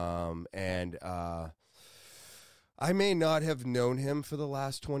police, and I may not have known him for the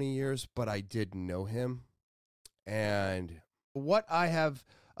last 20 years, but I did know him. And what I have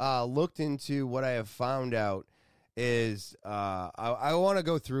looked into, what I have found out is I want to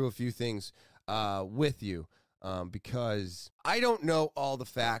go through a few things with you. Because I don't know all the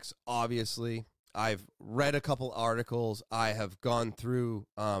facts, obviously. I've read a couple articles. I have gone through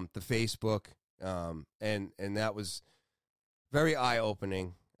the Facebook, and that was very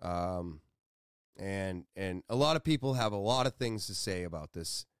eye-opening. And a lot of people have a lot of things to say about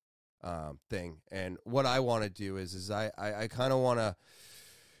this thing. And what I want to do is I kind of want to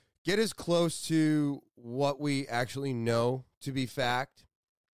get as close to what we actually know to be fact.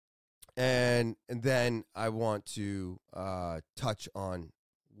 And then I want to touch on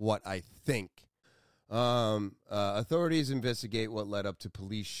what I think. Authorities investigate what led up to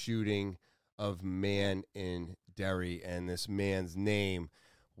police shooting of man in Derry, and this man's name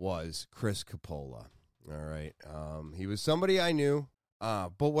was Chris Coppola. All right. He was somebody I knew,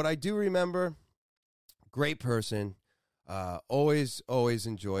 but what I do remember, great person, always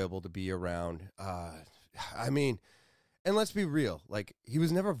enjoyable to be around. I mean, and let's be real, like, he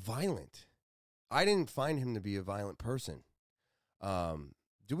was never violent. I didn't find him to be a violent person.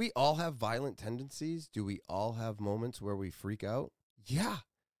 Do we all have violent tendencies? Do we all have moments where we freak out? Yeah.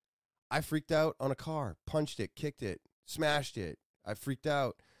 I freaked out on a car, punched it, kicked it, smashed it. I freaked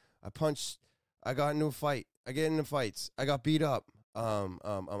out. I got into a fight. I get into fights. I got beat up.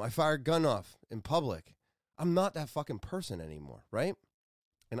 I fired a gun off in public. I'm not that fucking person anymore, right?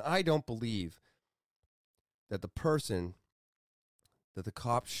 And I don't believe that the person that the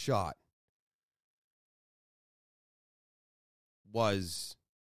cops shot was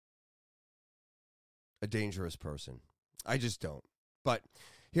a dangerous person. I just don't. But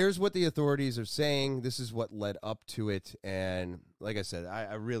here's what the authorities are saying. This is what led up to it. And like I said,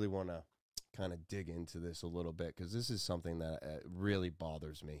 I really want to kind of dig into this a little bit because this is something that really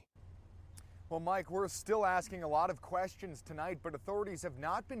bothers me. Well, Mike, we're still asking a lot of questions tonight, but authorities have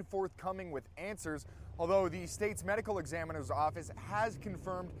not been forthcoming with answers, although the state's medical examiner's office has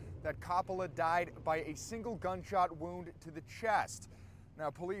confirmed that Coppola died by a single gunshot wound to the chest. Now,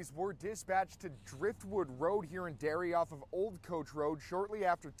 police were dispatched to Driftwood Road here in Derry off of Old Coach Road shortly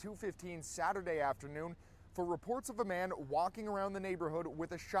after 2:15 Saturday afternoon for reports of a man walking around the neighborhood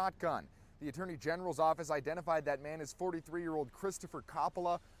with a shotgun. The Attorney General's office identified that man as 43-year-old Christopher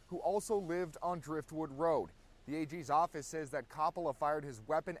Coppola, who also lived on Driftwood Road. The AG's office says that Coppola fired his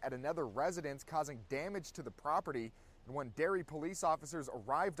weapon at another residence, causing damage to the property. And when Derry police officers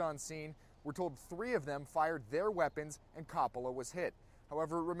arrived on scene, we're told 3 of them fired their weapons and Coppola was hit.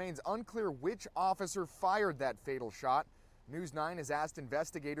 However, it remains unclear which officer fired that fatal shot. News 9 has asked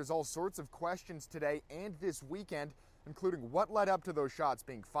investigators all sorts of questions today and this weekend, including what led up to those shots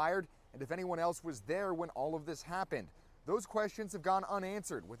being fired and if anyone else was there when all of this happened. Those questions have gone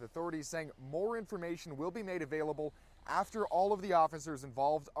unanswered, with authorities saying more information will be made available after all of the officers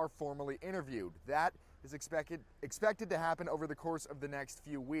involved are formally interviewed. That is expected to happen over the course of the next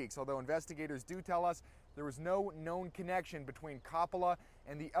few weeks, although investigators do tell us there was no known connection between Coppola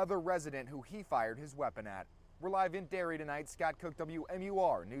and the other resident who he fired his weapon at. We're live in Derry tonight. Scott Cook,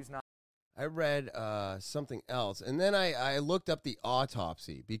 WMUR News 9. I read something else, and then I looked up the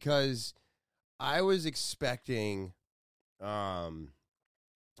autopsy because I was expecting. I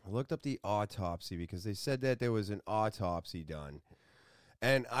looked up the autopsy because they said that there was an autopsy done,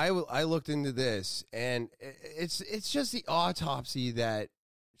 and I looked into this, and it's just the autopsy that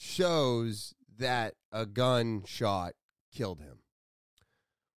shows that a gunshot killed him.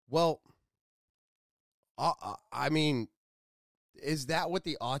 Well, I mean, is that what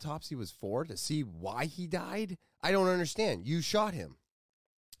the autopsy was for? To see why he died? I don't understand. You shot him.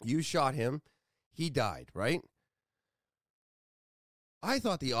 He died, right? I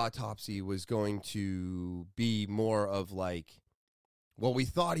thought the autopsy was going to be more of like, well, we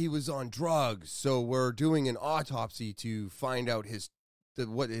thought he was on drugs, so we're doing an autopsy to find out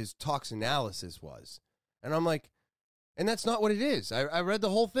what his toxinalysis was. And I'm like, and that's not what it is. I read the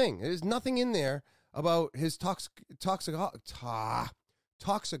whole thing. There's nothing in there about his toxicology.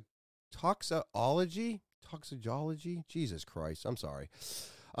 Jesus Christ, I'm sorry.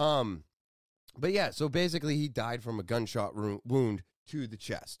 But yeah, so basically he died from a gunshot wound to the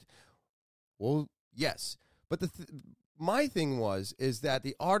chest. Well, yes, but my thing is that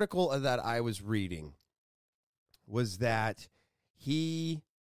the article that I was reading was that he,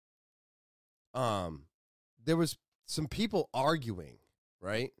 there was some people arguing,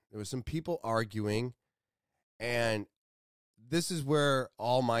 right? There was some people arguing, and this is where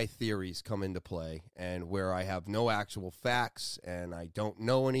all my theories come into play and where I have no actual facts and I don't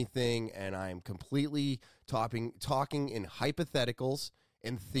know anything and I'm completely talking in hypotheticals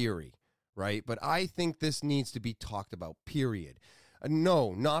and theory, right? But I think this needs to be talked about, period.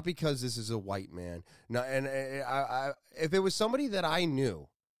 No, not because this is a white man. No, and if it was somebody that I knew,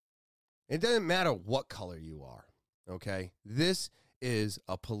 it doesn't matter what color you are, okay? This is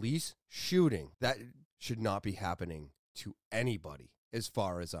a police shooting that should not be happening to anybody as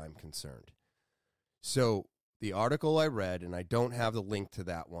far as I'm concerned. So the article I read, and I don't have the link to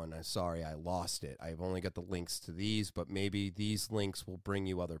that one. I'm sorry, I lost it. I've only got the links to these, but maybe these links will bring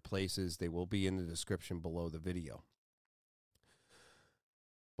you other places. They will be in the description below the video.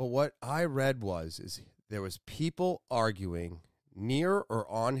 But what I read is there was people arguing near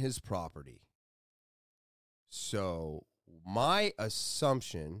or on his property. So my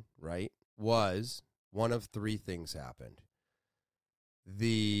assumption, right, was one of three things happened.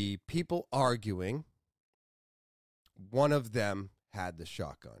 The people arguing, one of them had the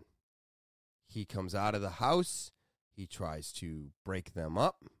shotgun. He comes out of the house. He tries to break them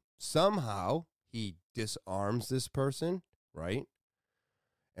up. Somehow, he disarms this person, right?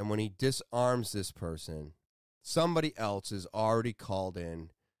 And when he disarms this person, somebody else is already called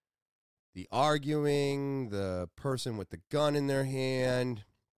in. The arguing, the person with the gun in their hand,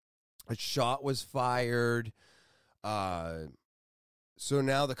 a shot was fired. So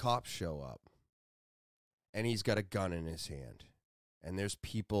now the cops show up, and he's got a gun in his hand. And there's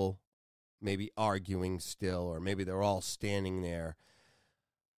people maybe arguing still, or maybe they're all standing there.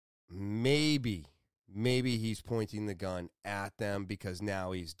 Maybe he's pointing the gun at them because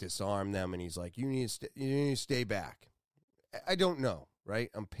now he's disarmed them, and he's like, you need to stay back. I don't know, right?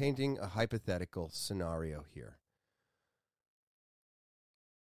 I'm painting a hypothetical scenario here.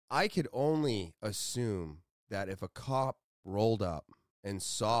 I could only assume that if a cop rolled up and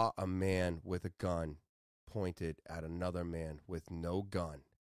saw a man with a gun pointed at another man with no gun,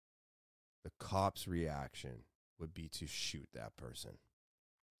 the cop's reaction would be to shoot that person.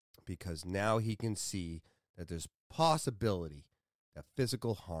 Because now he can see that there's possibility that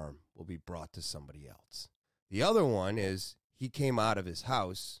physical harm will be brought to somebody else. The other one is he came out of his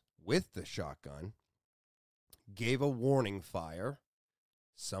house with the shotgun, gave a warning fire.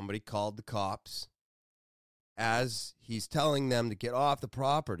 Somebody called the cops. As he's telling them to get off the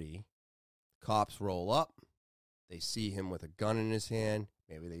property, cops roll up. They see him with a gun in his hand.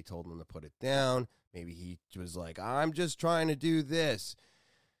 Maybe they told him to put it down. Maybe he was like, I'm just trying to do this.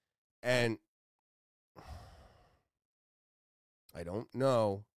 And I don't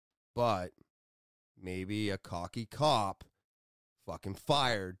know, but maybe a cocky cop fucking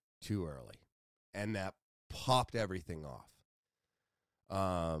fired too early. And that popped everything off.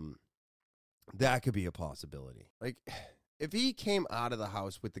 That could be a possibility. Like, if he came out of the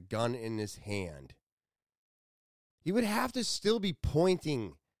house with the gun in his hand, he would have to still be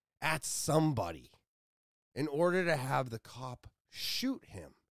pointing at somebody in order to have the cop shoot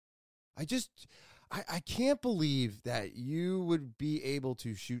him. I can't believe that you would be able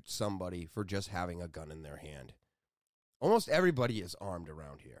to shoot somebody for just having a gun in their hand. Almost everybody is armed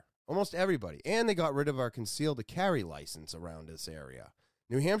around here. Almost everybody. And they got rid of our concealed carry license around this area.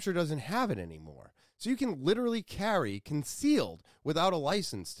 New Hampshire doesn't have it anymore. So you can literally carry concealed without a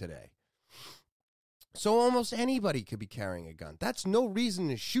license today. So almost anybody could be carrying a gun. That's no reason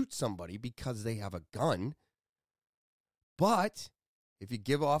to shoot somebody because they have a gun. But if you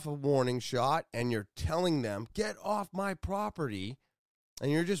give off a warning shot and you're telling them, get off my property,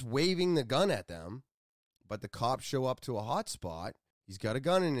 and you're just waving the gun at them, but the cops show up to a hot spot, he's got a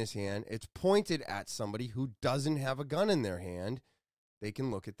gun in his hand, it's pointed at somebody who doesn't have a gun in their hand, they can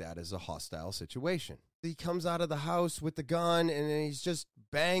look at that as a hostile situation. He comes out of the house with the gun, and then he's just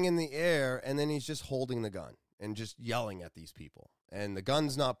banging the air, and then he's just holding the gun and just yelling at these people. And the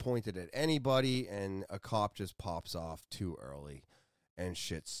gun's not pointed at anybody, and a cop just pops off too early, and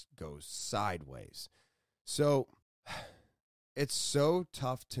shit goes sideways. So it's so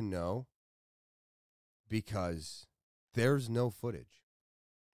tough to know because there's no footage.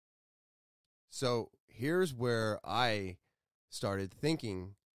 So here's where I started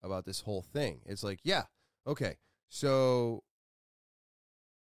thinking about this whole thing. It's like, yeah, okay, so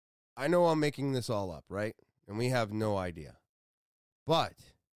I know I'm making this all up, right? And we have no idea. But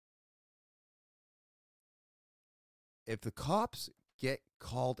if the cops get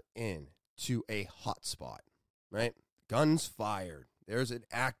called in to a hotspot, right? Guns fired. There's an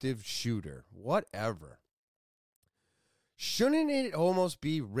active shooter, whatever. Shouldn't it almost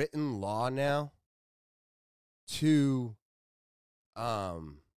be written law now to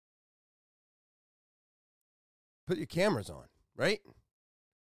put your cameras on, right?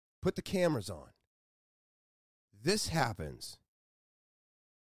 Put the cameras on. This happens.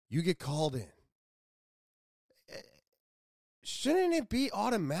 You get called in. Shouldn't it be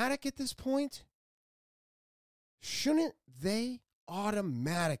automatic at this point? Shouldn't they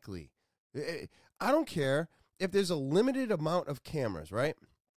automatically? I don't care if there's a limited amount of cameras, right?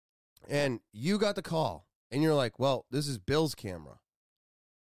 And you got the call, and you're like, well, this is Bill's camera.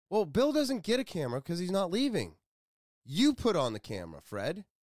 Well, Bill doesn't get a camera because he's not leaving. You put on the camera, Fred.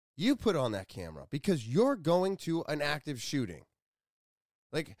 you put on that camera because you're going to an active shooting.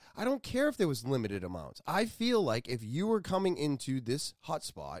 Like, I don't care if there was limited amounts. I feel like if you were coming into this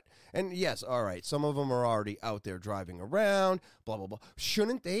hotspot, and yes, all right, some of them are already out there driving around, blah, blah, blah.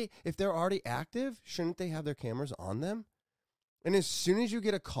 Shouldn't they, if they're already active, shouldn't they have their cameras on them? And as soon as you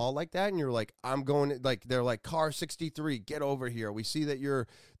get a call like that and you're like, I'm going, like, they're like, car 63, get over here. We see that you're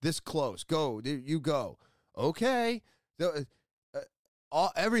this close. Go, you go. Okay.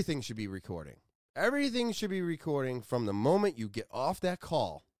 Everything should be recording. Everything should be recording from the moment you get off that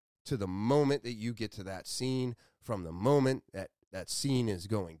call to the moment that you get to that scene, from the moment that that scene is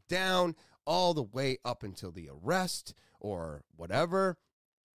going down, all the way up until the arrest or whatever,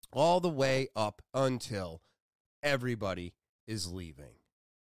 all the way up until everybody is leaving.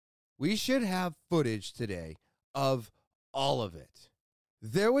 We should have footage today of all of it.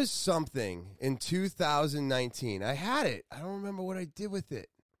 There was something in 2019. I had it. I don't remember what I did with it.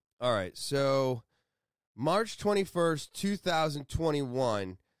 All right, so March 21st,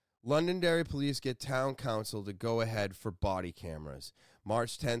 2021, Londonderry Police get town council to go ahead for body cameras.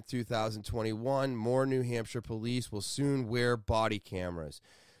 March 10th, 2021, more New Hampshire police will soon wear body cameras.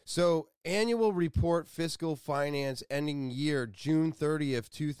 So, annual report fiscal finance ending year June 30th,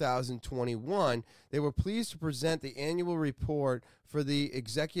 2021, they were pleased to present the annual report for the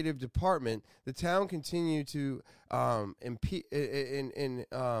executive department. The town continued to damn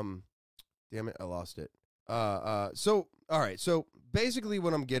it, I lost it. So, all right. So, basically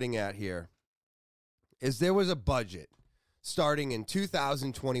what I'm getting at here is there was a budget starting in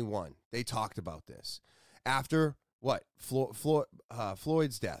 2021. They talked about this. After what?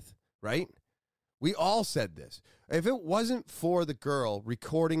 Floyd's death, right? We all said this. If it wasn't for the girl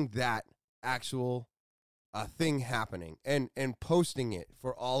recording that actual thing happening and posting it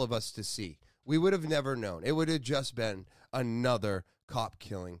for all of us to see, we would have never known. It would have just been another cop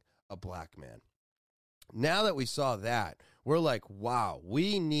killing a black man. Now that we saw that, we're like, wow,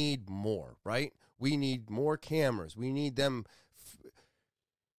 we need more, right? We need more cameras. We need them.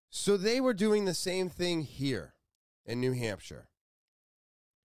 So they were doing the same thing here in New Hampshire.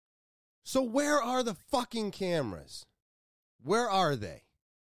 So where are the fucking cameras? Where are they?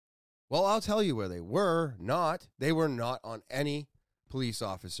 Well, I'll tell you where they were not. They were not on any police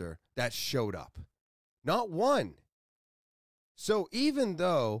officer that showed up. Not one. So even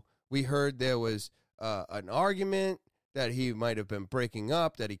though we heard there was an argument that he might have been breaking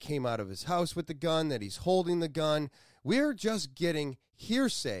up, that he came out of his house with the gun, that he's holding the gun, we're just getting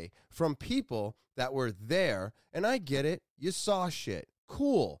hearsay from people that were there. And I get it. You saw shit.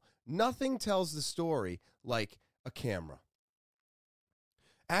 Cool. Nothing tells the story like a camera.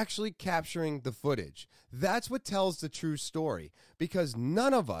 Actually capturing the footage. That's what tells the true story, because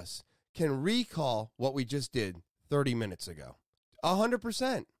none of us can recall what we just did 30 minutes ago.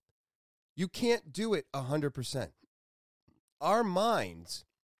 100%. You can't do it 100%. Our minds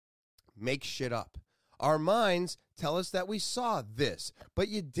make shit up. Our minds tell us that we saw this, but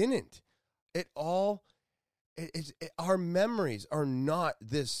you didn't. Our memories are not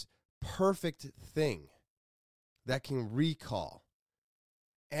this perfect thing that can recall.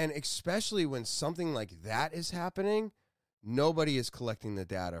 And especially when something like that is happening, nobody is collecting the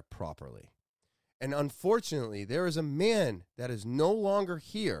data properly. And unfortunately, there is a man that is no longer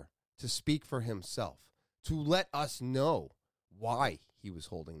here to speak for himself, to let us know why he was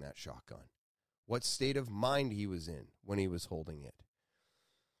holding that shotgun, what state of mind he was in when he was holding it.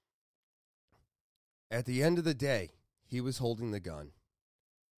 At the end of the day, he was holding the gun.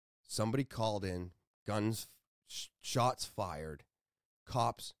 Somebody called in, guns, shots fired,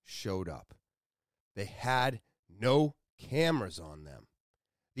 cops showed up. They had no cameras on them.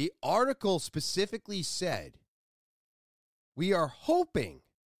 The article specifically said, we are hoping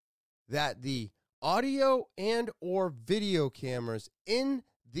that the audio and or video cameras in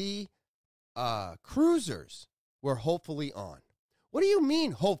the cruisers were hopefully on. What do you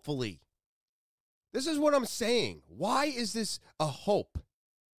mean, hopefully? This is what I'm saying. Why is this a hope?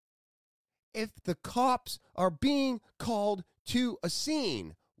 If the cops are being called to a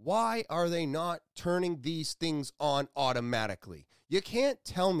scene, why are they not turning these things on automatically? You can't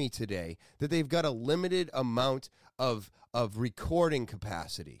tell me today that they've got a limited amount of recording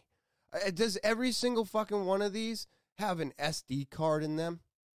capacity. Does every single fucking one of these have an SD card in them?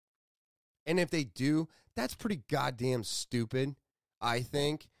 And if they do, that's pretty goddamn stupid, I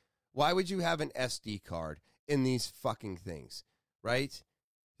think. Why would you have an SD card in these fucking things, right?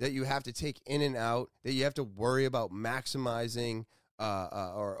 That you have to take in and out, that you have to worry about maximizing,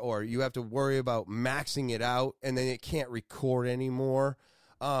 or you have to worry about maxing it out, and then it can't record anymore.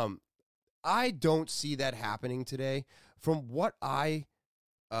 I don't see that happening today. From what I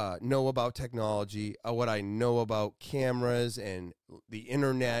know about technology, what I know about cameras and the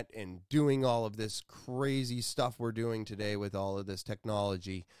internet and doing all of this crazy stuff we're doing today with all of this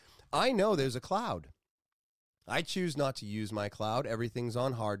technology, I know there's a cloud. I choose not to use my cloud. Everything's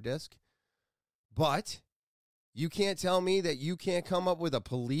on hard disk. But you can't tell me that you can't come up with a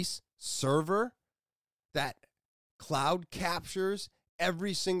police server that cloud captures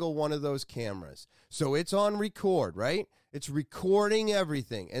every single one of those cameras. So it's on record, right? It's recording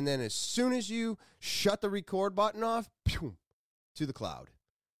everything. And then as soon as you shut the record button off, pew, to the cloud.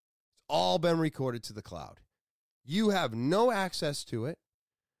 It's all been recorded to the cloud. You have no access to it.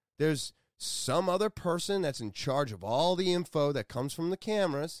 There's some other person that's in charge of all the info that comes from the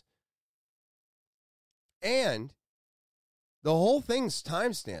cameras. And the whole thing's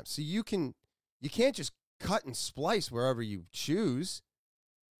timestamped. So you can't just cut and splice wherever you choose.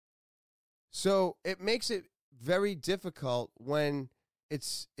 So it makes it very difficult when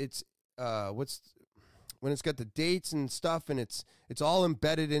it's when it's got the dates and stuff and it's all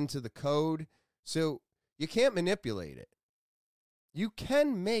embedded into the code. So you can't manipulate it. You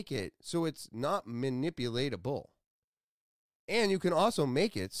can make it so it's not manipulatable. And you can also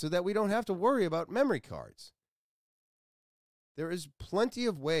make it so that we don't have to worry about memory cards. There is plenty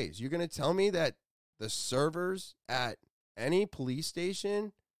of ways. You're going to tell me that the servers at any police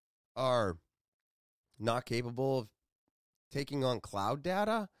station are not capable of taking on cloud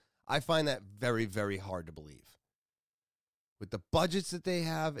data? I find that very, very hard to believe. With the budgets that they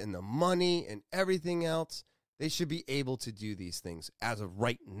have and the money and everything else, they should be able to do these things as of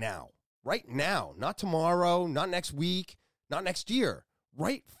right now. Right now. Not tomorrow, not next week, not next year.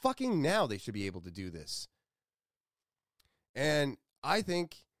 Right fucking now they should be able to do this. And I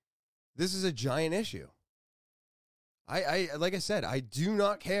think this is a giant issue. I like I said, I do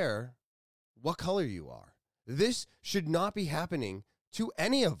not care what color you are. This should not be happening to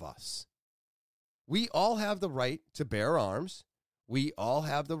any of us. We all have the right to bear arms. We all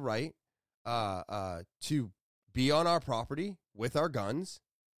have the right to be on our property with our guns.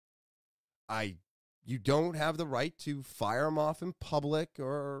 You don't have the right to fire them off in public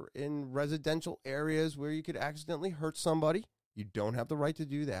or in residential areas where you could accidentally hurt somebody. You don't have the right to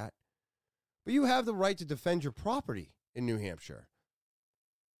do that. But you have the right to defend your property in New Hampshire.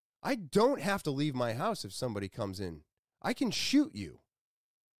 I don't have to leave my house if somebody comes in. I can shoot you.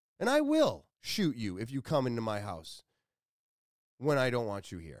 And I will shoot you if you come into my house when I don't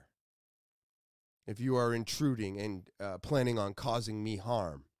want you here. If you are intruding and planning on causing me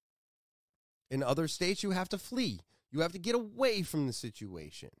harm. In other states, you have to flee. You have to get away from the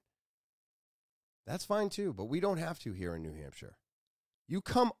situation. That's fine too, but we don't have to here in New Hampshire. You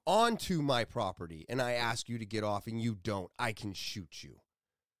come onto my property and I ask you to get off and you don't, I can shoot you.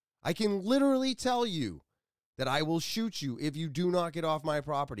 I can literally tell you that I will shoot you if you do not get off my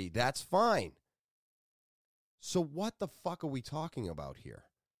property. That's fine. So what the fuck are we talking about here?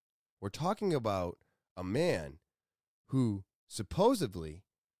 We're talking about a man who supposedly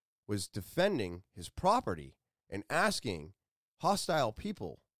was defending his property and asking hostile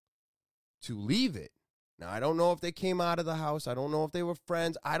people to leave it. Now, I don't know if they came out of the house. I don't know if they were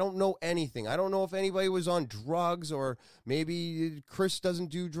friends. I don't know anything. I don't know if anybody was on drugs or maybe Chris doesn't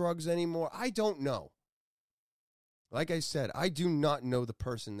do drugs anymore. I don't know. Like I said, I do not know the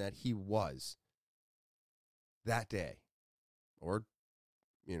person that he was that day. Or,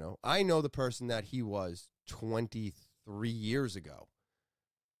 I know the person that he was 23 years ago.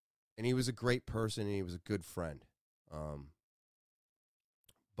 And he was a great person and he was a good friend.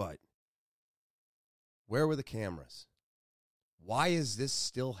 But where were the cameras? Why is this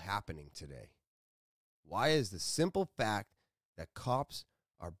still happening today? Why is the simple fact that cops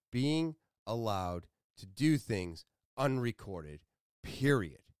are being allowed to do things unrecorded,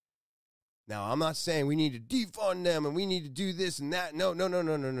 period? Now, I'm not saying we need to defund them and we need to do this and that. No.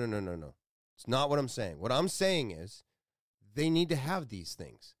 It's not what I'm saying. What I'm saying is they need to have these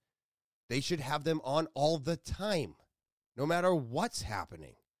things. They should have them on all the time, no matter what's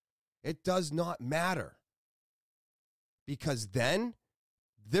happening. It does not matter. Because then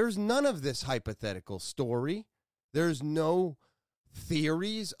there's none of this hypothetical story. There's no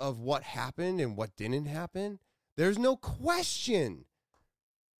theories of what happened and what didn't happen. There's no question.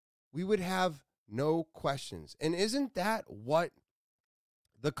 We would have no questions. And isn't that what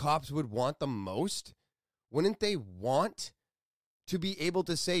the cops would want the most? Wouldn't they want to be able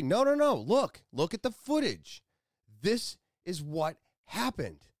to say, no, look at the footage. This is what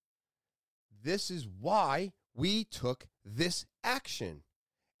happened. This is why we took this action.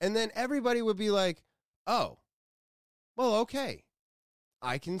 And then everybody would be like, oh, well, okay.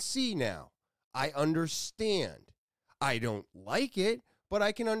 I can see now. I understand. I don't like it, but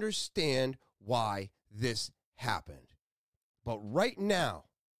I can understand why this happened. But right now,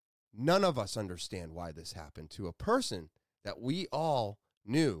 none of us understand why this happened to a person that we all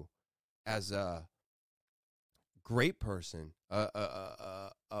knew as a great person.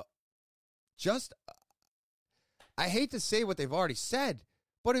 Just, I hate to say what they've already said,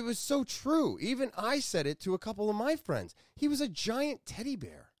 but it was so true. Even I said it to a couple of my friends. He was a giant teddy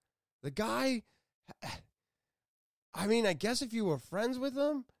bear. The guy, I mean, I guess if you were friends with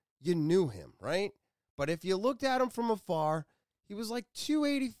him, you knew him, right? But if you looked at him from afar, he was like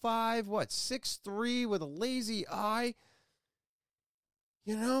 285, 6'3", with a lazy eye.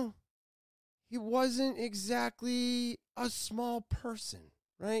 You know, he wasn't exactly a small person,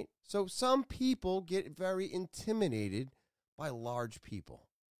 right? So some people get very intimidated by large people.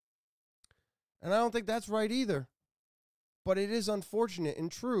 And I don't think that's right either. But it is unfortunate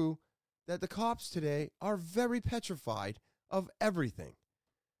and true that the cops today are very petrified of everything.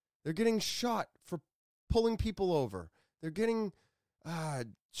 They're getting shot for pulling people over. They're getting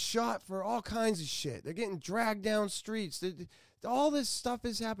shot for all kinds of shit. They're getting dragged down streets. All this stuff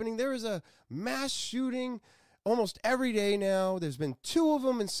is happening. There is a mass shooting almost every day now. There's been 2 of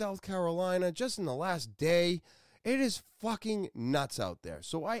them in South Carolina just in the last day. It is fucking nuts out there.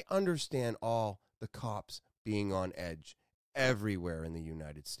 So I understand all the cops being on edge everywhere in the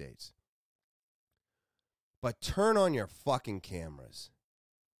United States. But turn on your fucking cameras.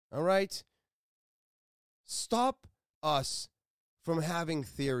 All right? Stop us from having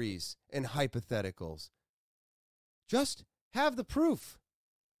theories and hypotheticals. Just have the proof.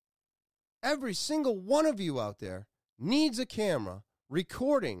 Every single one of you out there needs a camera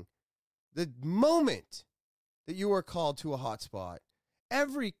recording the moment that you are called to a hotspot.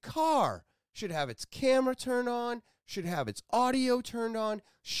 Every car should have its camera turned on, should have its audio turned on,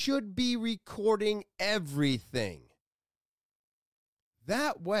 should be recording everything.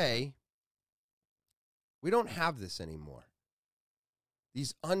 That way, we don't have this anymore.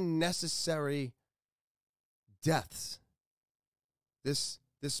 These unnecessary deaths. This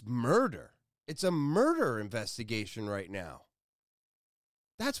murder. It's a murder investigation right now.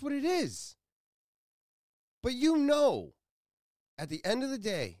 That's what it is. But you know, at the end of the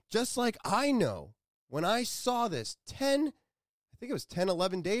day, just like I know, when I saw this 11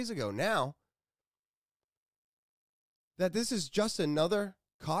 days ago now, that this is just another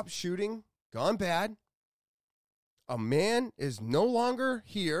cop shooting gone bad. A man is no longer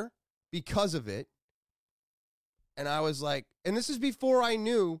here because of it. And I was like, and this is before I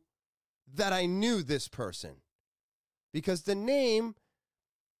knew that I knew this person. Because the names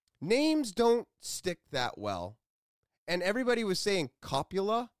don't stick that well. And everybody was saying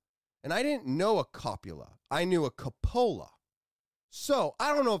copula. And I didn't know a copula. I knew a Coppola. So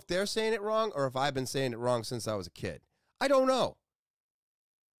I don't know if they're saying it wrong or if I've been saying it wrong since I was a kid. I don't know.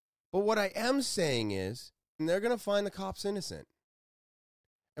 But what I am saying is, and they're going to find the cops innocent.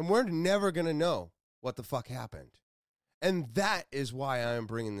 And we're never going to know what the fuck happened. And that is why I am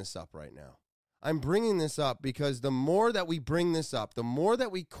bringing this up right now. I'm bringing this up because the more that we bring this up, the more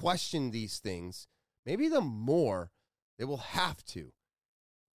that we question these things, maybe the more they will have to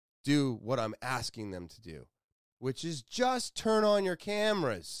do what I'm asking them to do, which is just turn on your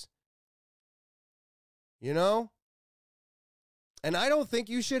cameras. You know? And I don't think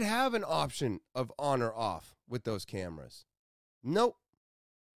you should have an option of on or off with those cameras. Nope.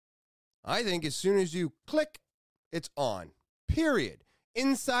 I think as soon as you click, it's on. Period.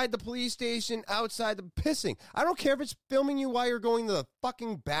 Inside the police station, outside the pissing. I don't care if it's filming you while you're going to the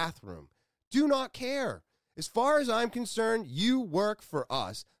fucking bathroom. Do not care. As far as I'm concerned, you work for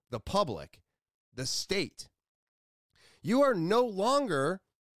us, the public, the state. You are no longer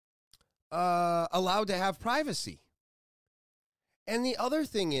allowed to have privacy. And the other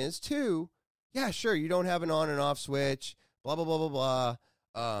thing is, too, yeah, sure, you don't have an on and off switch, blah, blah, blah, blah,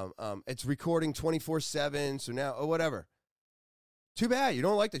 blah. It's recording 24/7, so now, or whatever. Too bad. You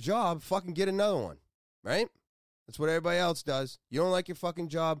don't like the job, fucking get another one, right? That's what everybody else does. You don't like your fucking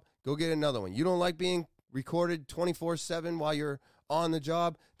job, go get another one. You don't like being recorded 24/7 while you're on the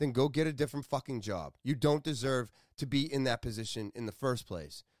job, then go get a different fucking job. You don't deserve to be in that position in the first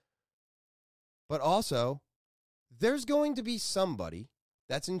place. But also, there's going to be somebody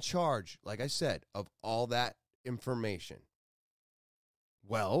that's in charge, like I said, of all that information.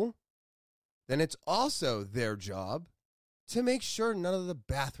 Well, then it's also their job to make sure none of the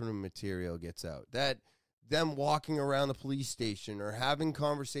bathroom material gets out. That them walking around the police station or having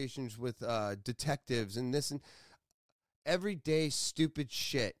conversations with detectives and this and everyday stupid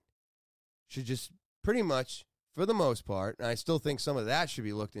shit should just pretty much for the most part, and I still think some of that should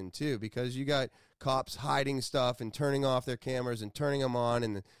be looked into, because you got cops hiding stuff and turning off their cameras and turning them on,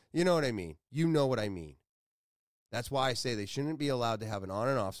 and you know what I mean. You know what I mean. That's why I say they shouldn't be allowed to have an on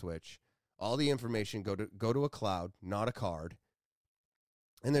and off switch. All the information go to a cloud, not a card.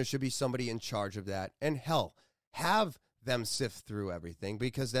 And there should be somebody in charge of that. And hell, have them sift through everything,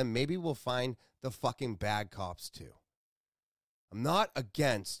 because then maybe we'll find the fucking bad cops too. I'm not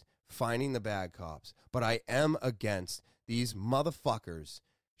against finding the bad cops, but I am against these motherfuckers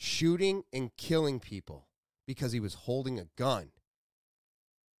shooting and killing people because he was holding a gun.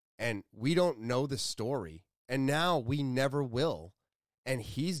 And we don't know the story, and now we never will. And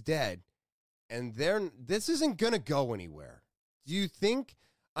he's dead, and this isn't going to go anywhere. Do you think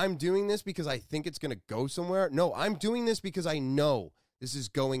I'm doing this because I think it's going to go somewhere? No, I'm doing this because I know this is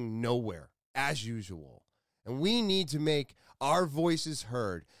going nowhere, as usual. And we need to make our voices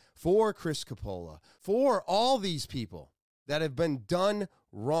heard for Chris Coppola, for all these people that have been done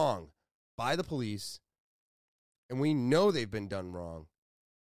wrong by the police, and we know they've been done wrong,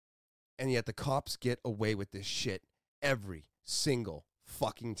 and yet the cops get away with this shit every single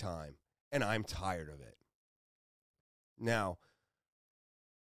fucking time, and I'm tired of it. Now,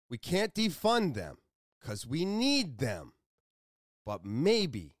 we can't defund them because we need them, but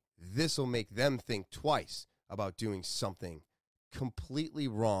maybe this will make them think twice about doing something completely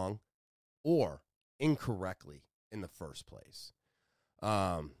wrong or incorrectly in the first place.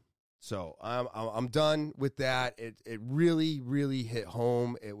 So I'm done with that. It really, really hit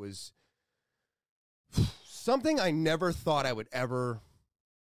home. It was something I never thought I would ever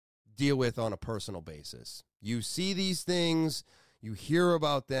deal with on a personal basis. You see these things, you hear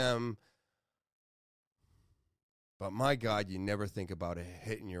about them, but my God, you never think about it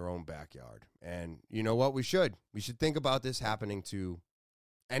hitting your own backyard. And you know what? We should think about this happening to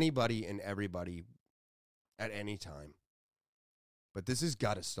anybody and everybody at any time. But this has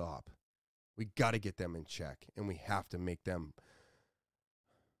got to stop. We got to get them in check, and we have to make them,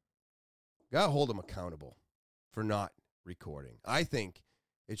 got to hold them accountable for not recording. I think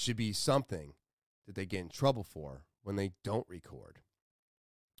it should be something that they get in trouble for when they don't record,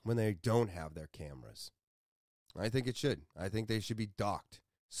 when they don't have their cameras. I think it should. I think they should be docked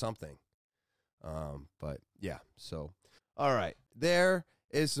something. But yeah, so all right, there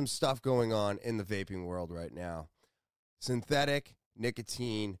is some stuff going on in the vaping world right now. Synthetic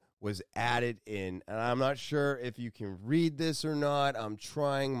nicotine was added in, and I'm not sure if you can read this or not. I'm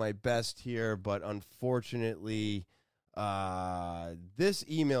trying my best here, but unfortunately, this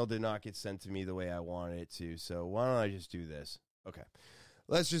email did not get sent to me the way I wanted it to. So why don't I just do this? Okay.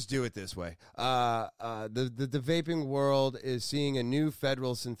 Let's just do it this way. The vaping world is seeing a new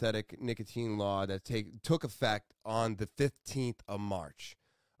federal synthetic nicotine law that took effect on the 15th of March.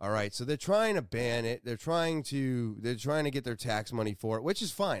 All right, so they're trying to ban it. They're trying to get their tax money for it, which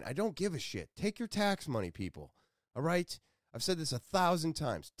is fine. I don't give a shit. Take your tax money, people. All right? I've said this 1,000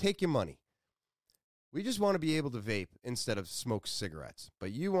 times. Take your money. We just want to be able to vape instead of smoke cigarettes.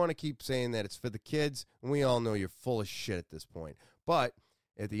 But you want to keep saying that it's for the kids, and we all know you're full of shit at this point. But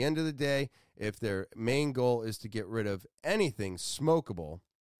at the end of the day, if their main goal is to get rid of anything smokable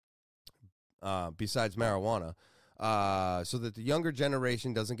besides marijuana, so that the younger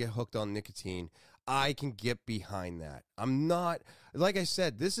generation doesn't get hooked on nicotine, I can get behind that. I'm not, like I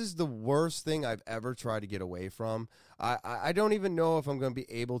said, this is the worst thing I've ever tried to get away from. I don't even know if I'm going to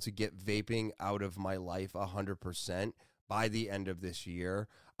be able to get vaping out of my life 100% by the end of this year,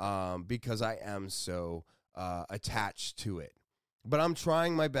 because I am so attached to it. But I'm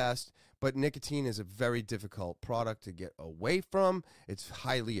trying my best. But nicotine is a very difficult product to get away from. It's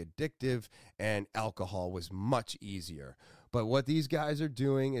highly addictive, and alcohol was much easier. But what these guys are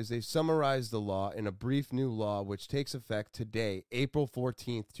doing is they've summarized the law in a brief new law which takes effect today, April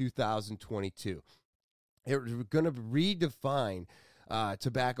 14th, 2022. They're going to redefine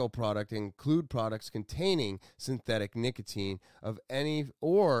tobacco product and include products containing synthetic nicotine of any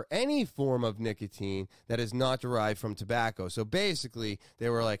form of nicotine that is not derived from tobacco. So basically, they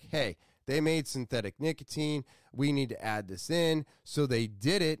were like, hey, they made synthetic nicotine. We need to add this in. So they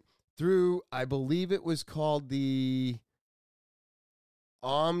did it through, I believe it was called the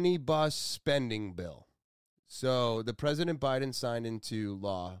Omnibus Spending Bill. So the President Biden signed into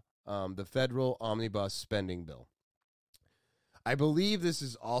law the federal Omnibus Spending Bill. I believe this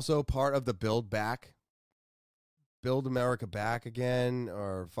is also part of the Build America Back again,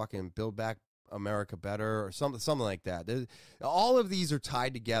 or fucking Build Back America Better, or something like that. All of these are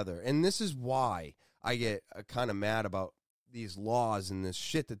tied together, and this is why I get kind of mad about these laws and this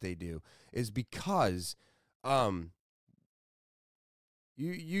shit that they do, is because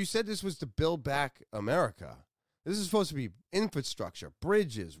you said this was to build back America. This is supposed to be infrastructure,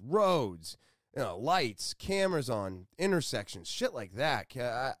 bridges, roads, lights, cameras on intersections, shit like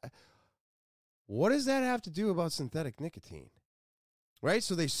that. What does that have to do about synthetic nicotine? Right?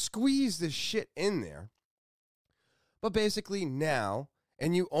 So they squeeze this shit in there. But basically now,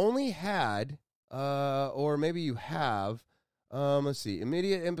 and you only had, or maybe you have, let's see,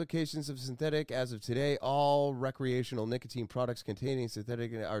 immediate implications of synthetic. As of today, all recreational nicotine products containing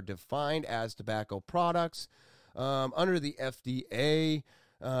synthetic are defined as tobacco products under the FDA,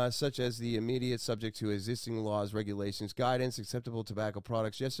 such as the immediate subject to existing laws, regulations, guidance, acceptable tobacco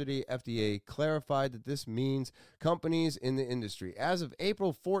products. Yesterday, FDA clarified that this means companies in the industry. As of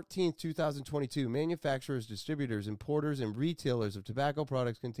April 14th, 2022, manufacturers, distributors, importers, and retailers of tobacco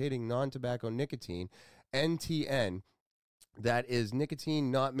products containing non-tobacco nicotine, NTN, that is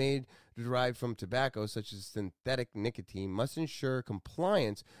nicotine not made derived from tobacco, such as synthetic nicotine, must ensure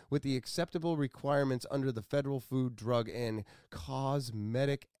compliance with the acceptable requirements under the Federal Food, Drug, and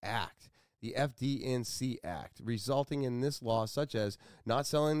Cosmetic Act, the FD&C Act, resulting in this law, such as not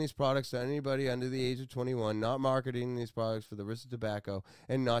selling these products to anybody under the age of 21, not marketing these products for the risk of tobacco,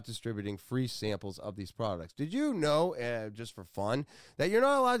 and not distributing free samples of these products. Did you know, just for fun, that you're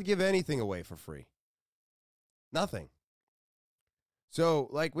not allowed to give anything away for free? Nothing. So,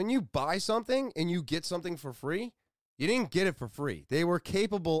 like, when you buy something and you get something for free, you didn't get it for free. They were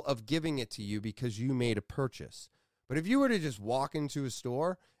capable of giving it to you because you made a purchase. But if you were to just walk into a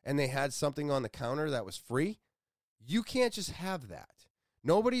store and they had something on the counter that was free, you can't just have that.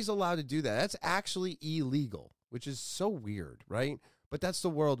 Nobody's allowed to do that. That's actually illegal, which is so weird, right? But that's the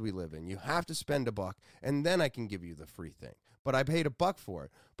world we live in. You have to spend $1, and then I can give you the free thing. But I paid $1 for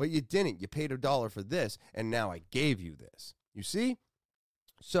it. But you didn't. You paid $1 for this, and now I gave you this. You see?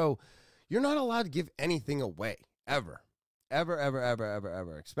 So you're not allowed to give anything away, ever,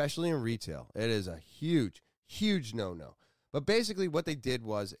 especially in retail. It is a huge, huge no-no. But basically what they did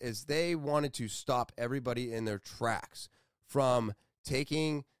is they wanted to stop everybody in their tracks from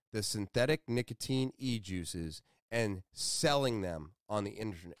taking the synthetic nicotine e-juices and selling them on the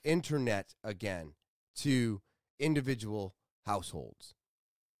internet again to individual households.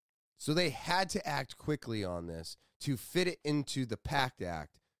 So they had to act quickly on this to fit it into the PACT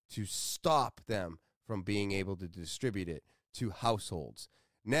Act to stop them from being able to distribute it to households.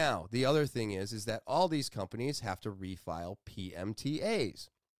 Now, the other thing is that all these companies have to refile PMTAs.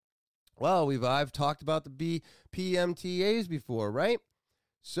 Well, I've talked about the PMTAs before, right?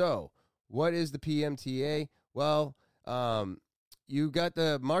 So, what is the PMTA? Well, you got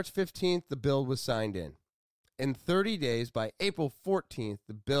the March 15th, the bill was signed in. In 30 days, by April 14th,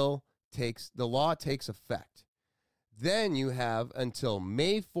 the law takes effect. Then you have until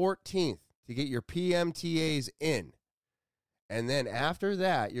May 14th to get your PMTAs in. And then after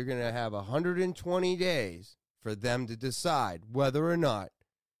that, you're going to have 120 days for them to decide whether or not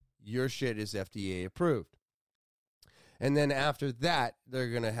your shit is FDA approved. And then after that,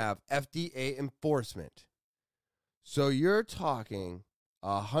 they're going to have FDA enforcement. So you're talking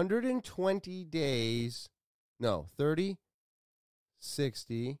 120 days, 30,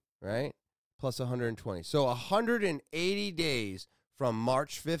 60, right? Plus 120. So 180 days from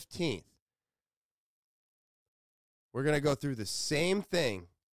March 15th. We're going to go through the same thing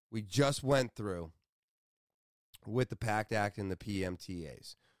we just went through with the PACT Act and the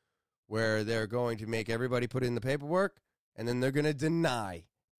PMTAs, where they're going to make everybody put in the paperwork, and then they're going to deny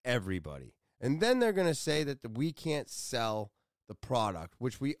everybody. And then they're going to say that we can't sell the product,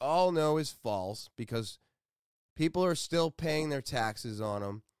 which we all know is false because people are still paying their taxes on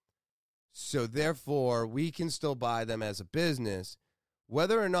them. So therefore, we can still buy them as a business.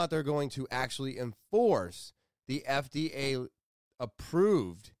 Whether or not they're going to actually enforce the FDA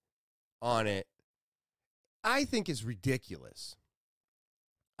approved on it, I think is ridiculous.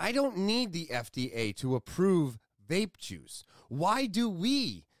 I don't need the FDA to approve vape juice. Why does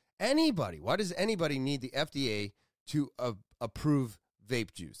anybody need the FDA to approve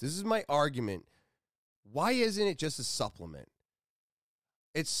vape juice? This is my argument. Why isn't it just a supplement?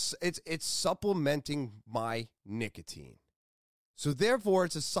 It's supplementing my nicotine. So therefore,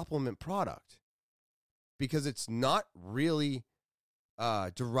 it's a supplement product because it's not really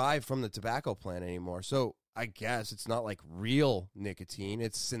derived from the tobacco plant anymore. So I guess it's not like real nicotine.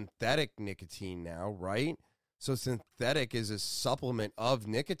 It's synthetic nicotine now, right? So synthetic is a supplement of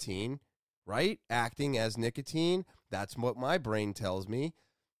nicotine, right? Acting as nicotine. That's what my brain tells me.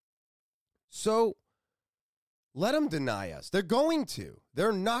 So let them deny us. They're going to.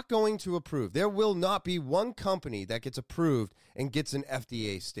 They're not going to approve. There will not be one company that gets approved and gets an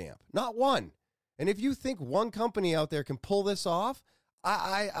FDA stamp. Not one. And if you think one company out there can pull this off,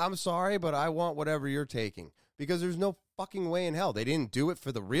 I'm sorry, but I want whatever you're taking. because there's no fucking way in hell. They didn't do it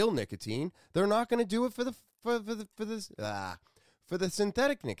for the real nicotine. They're not going to do it for the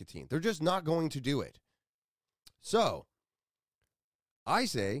synthetic nicotine. They're just not going to do it. So I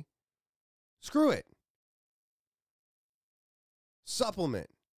say, screw it. Supplement,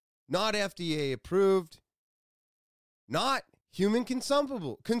 not FDA approved, not human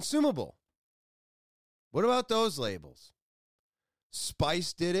consumable. What about those labels?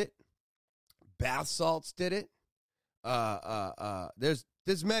 Spice did it. Bath salts did it. There's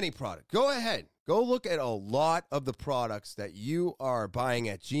many products. Go ahead. Go look at a lot of the products that you are buying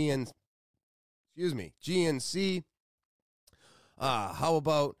at GNC. How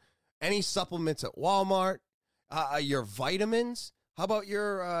about any supplements at Walmart? Your vitamins? How about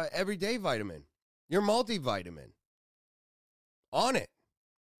your everyday vitamin? Your multivitamin? On it,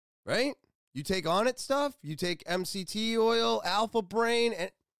 right? You take On It stuff. You take MCT oil, Alpha Brain, and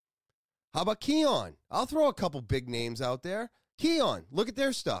how about Keon? I'll throw a couple big names out there. Keon, look at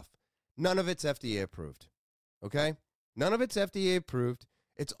their stuff. None of it's FDA approved, okay? None of it's FDA approved.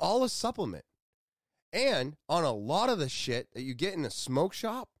 It's all a supplement. And on a lot of the shit that you get in a smoke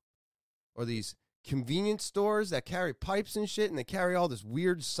shop or these convenience stores that carry pipes and shit and they carry all this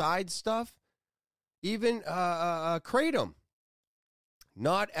weird side stuff, even Kratom,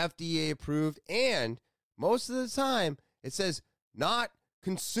 not FDA approved, and most of the time it says not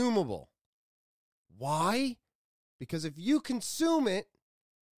consumable. Why? Because if you consume it,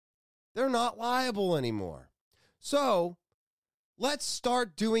 they're not liable anymore. So let's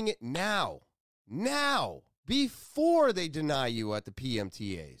start doing it now. Now, before they deny you at the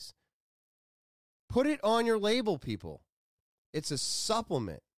PMTAs. Put it on your label, people. It's a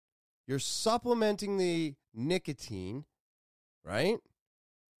supplement. You're supplementing the nicotine, right?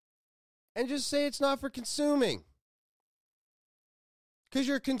 And just say it's not for consuming. Because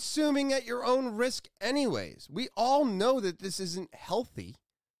you're consuming at your own risk anyways. We all know that this isn't healthy.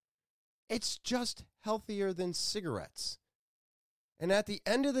 It's just healthier than cigarettes. And at the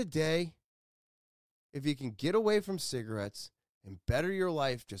end of the day, if you can get away from cigarettes and better your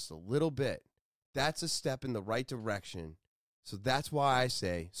life just a little bit, that's a step in the right direction. So that's why I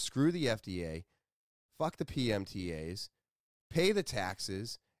say, screw the FDA, fuck the PMTAs, pay the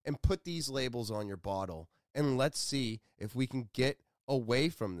taxes, and put these labels on your bottle. And let's see if we can get away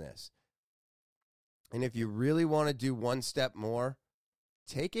from this. And if you really want to do one step more,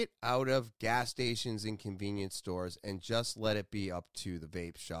 take it out of gas stations and convenience stores and just let it be up to the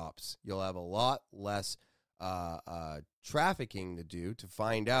vape shops. You'll have a lot less trafficking to do to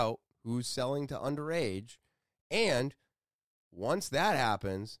find out who's selling to underage. And once that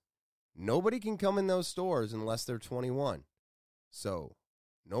happens, nobody can come in those stores unless they're 21. So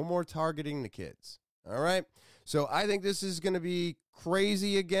no more targeting the kids. All right? So I think this is going to be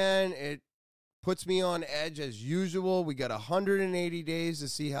crazy again. It puts me on edge as usual. We got 180 days to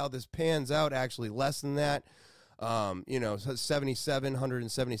see how this pans out. Actually, less than that.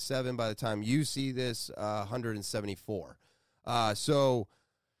 177 by the time you see this, 174. So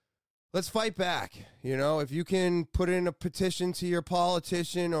let's fight back. You know, if you can put in a petition to your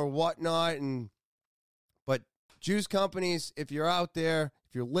politician or whatnot, but juice companies, if you're out there,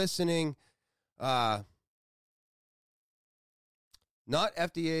 if you're listening, not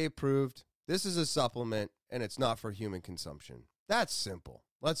FDA approved. This is a supplement, and it's not for human consumption. That's simple.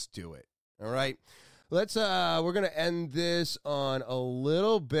 Let's do it. All right. We're going to end this on a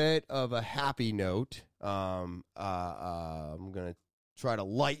little bit of a happy note. I'm going to try to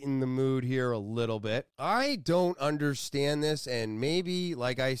lighten the mood here a little bit. I don't understand this, and maybe,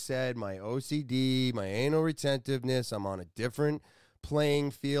 like I said, my OCD, my anal retentiveness, I'm on a different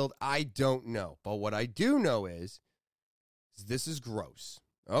playing field. I don't know. But what I do know is this is gross.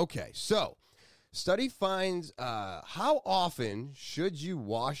 Okay, so study finds how often should you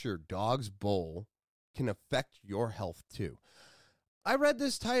wash your dog's bowl can affect your health too. I read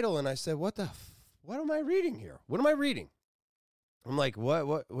this title and I said, what am I reading here? What am I reading? I'm like,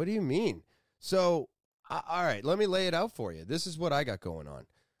 what do you mean? So, all right, let me lay it out for you. This is what I got going on.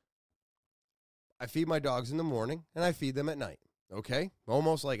 I feed my dogs in the morning and I feed them at night. Okay?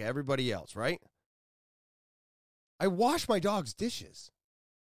 Almost like everybody else, right? I wash my dog's dishes.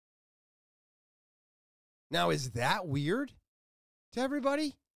 Now, is that weird to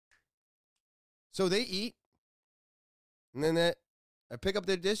everybody? So they eat, and then I pick up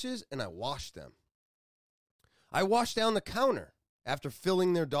their dishes, and I wash them. I wash down the counter after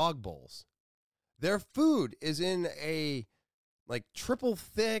filling their dog bowls. Their food is in a, triple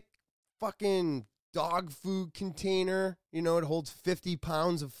thick fucking dog food container. You know, it holds 50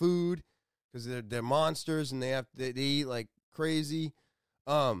 pounds of food because they're monsters, and they eat like crazy.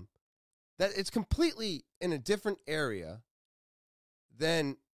 that it's completely in a different area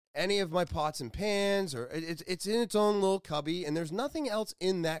than any of my pots and pans, or it's in its own little cubby, and there's nothing else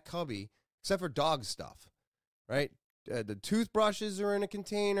in that cubby except for dog stuff, right? The toothbrushes are in a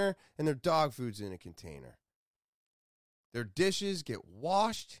container, and their dog food's in a container. Their dishes get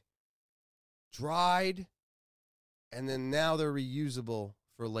washed, dried, and then now they're reusable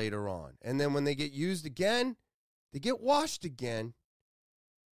for later on. And then when they get used again, they get washed again,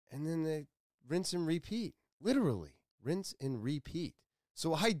 and then they rinse and repeat. Literally, rinse and repeat.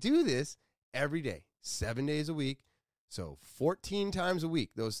 So I do this every day, 7 days a week. So 14 times a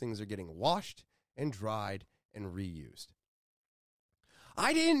week, those things are getting washed and dried and reused.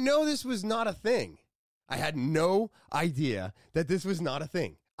 I didn't know this was not a thing. I had no idea that this was not a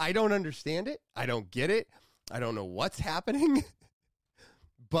thing. I don't understand it. I don't get it. I don't know what's happening.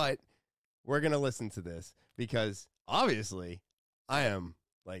 But we're going to listen to this because obviously I am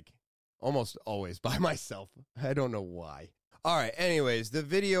like almost always by myself. I don't know why. All right, anyways, the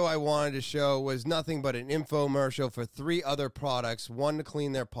video I wanted to show was nothing but an infomercial for 3 other products, one to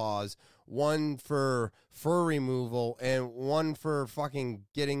clean their paws, one for fur removal, and one for fucking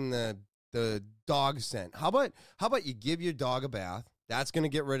getting the dog scent. How about you give your dog a bath? That's going to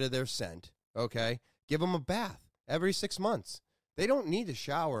get rid of their scent, okay? Give them a bath every 6 months. They don't need to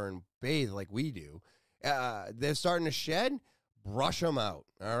shower and bathe like we do. They're starting to shed, brush them out,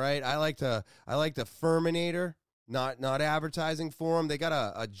 all right? I like the Furminator. Not advertising for them. They got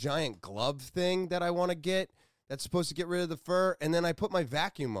a giant glove thing that I want to get that's supposed to get rid of the fur. And then I put my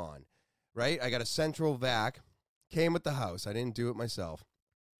vacuum on, right? I got a central vac. Came with the house. I didn't do it myself.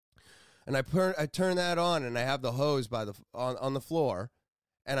 And I turn that on, and I have the hose on the floor.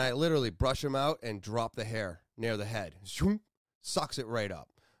 And I literally brush them out and drop the hair near the head. Sucks it right up.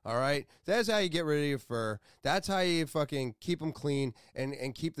 All right? That's how you get rid of your fur. That's how you fucking keep them clean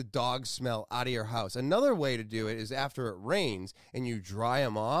and keep the dog smell out of your house. Another way to do it is after it rains and you dry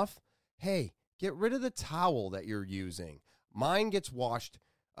them off, hey, get rid of the towel that you're using. Mine gets washed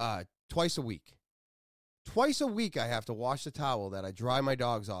twice a week. Twice a week I have to wash the towel that I dry my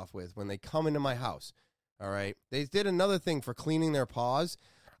dogs off with when they come into my house. All right? They did another thing for cleaning their paws.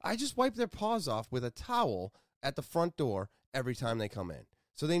 I just wipe their paws off with a towel at the front door every time they come in.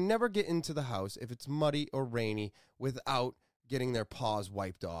 So they never get into the house if it's muddy or rainy without getting their paws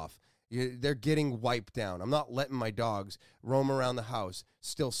wiped off. They're getting wiped down. I'm not letting my dogs roam around the house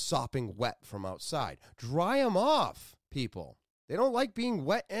still sopping wet from outside. Dry them off, people. They don't like being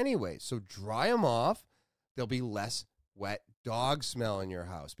wet anyway. So dry them off. There'll be less wet dog smell in your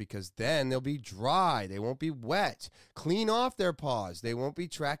house because then they'll be dry. They won't be wet. Clean off their paws. They won't be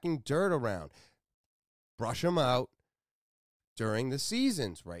tracking dirt around. Brush them out during the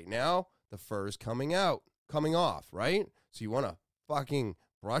seasons. Right now, the fur's coming off, right? So you want to fucking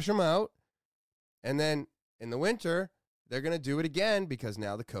brush them out. And then in the winter, they're going to do it again because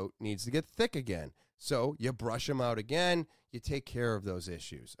now the coat needs to get thick again. So you brush them out again. You take care of those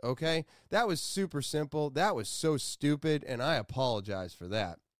issues, okay? That was super simple. That was so stupid, and I apologize for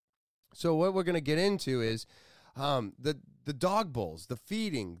that. So what we're going to get into is the dog bowls, the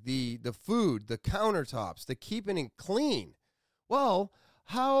feeding, the food, the countertops, the keeping it clean. Well,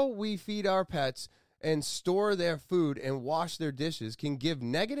 how we feed our pets and store their food and wash their dishes can give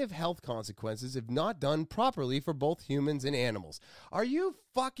negative health consequences if not done properly for both humans and animals. Are you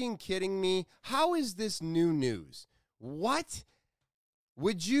fucking kidding me? How is this new news? What?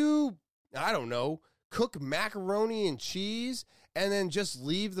 Would you, I don't know, cook macaroni and cheese and then just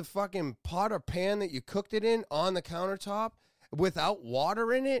leave the fucking pot or pan that you cooked it in on the countertop without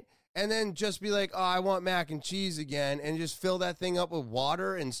water in it? And then just be like, oh, I want mac and cheese again, and just fill that thing up with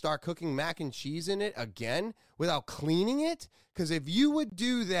water and start cooking mac and cheese in it again without cleaning it? Because if you would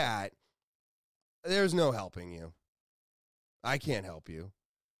do that, there's no helping you. I can't help you.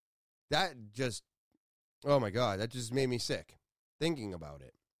 That just, oh my God, that just made me sick thinking about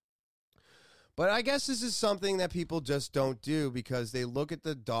it. But I guess this is something that people just don't do because they look at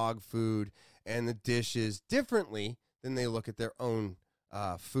the dog food and the dishes differently than they look at their own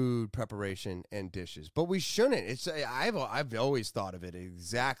food preparation and dishes. But we shouldn't. It's I've always thought of it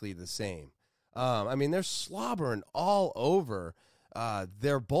exactly the same. I mean, they're slobbering all over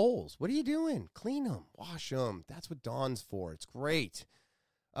their bowls. What are you doing? Clean them, wash them. That's what Dawn's for. It's great.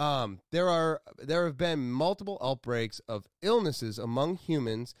 There have been multiple outbreaks of illnesses among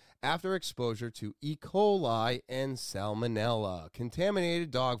humans after exposure to E. coli and Salmonella,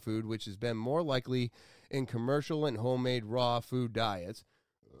 contaminated dog food, which has been more likely in commercial and homemade raw food diets.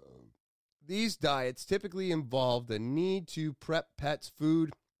 These diets typically involve the need to prep pets'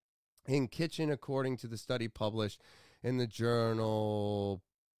 food in kitchen, according to the study published in the journal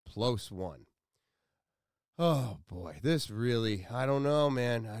Close one. Oh, boy. This really, I don't know,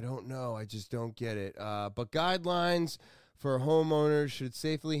 man. I don't know. I just don't get it. But guidelines for homeowners should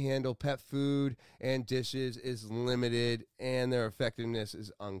safely handle pet food and dishes is limited, and their effectiveness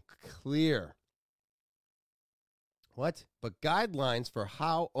is unclear. What? But guidelines for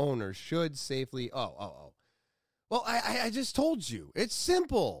how owners should safely... Oh. Well, I just told you. It's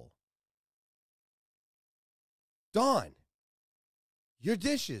simple. Dawn, your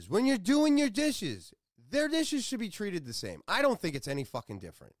dishes, when you're doing your dishes, their dishes should be treated the same. I don't think it's any fucking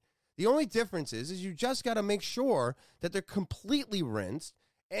different. The only difference is you just got to make sure that they're completely rinsed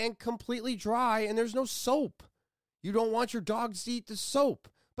and completely dry and there's no soap. You don't want your dogs to eat the soap.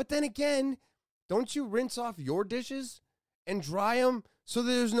 But then again, don't you rinse off your dishes and dry them so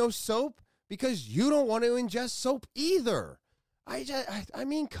that there's no soap? Because you don't want to ingest soap either. I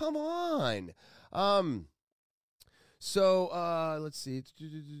mean, come on. So let's see.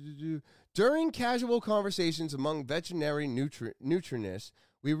 During casual conversations among veterinary nutritionists,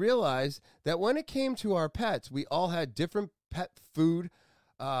 we realized that when it came to our pets, we all had different pet food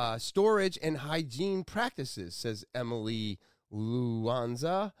storage and hygiene practices, says Emily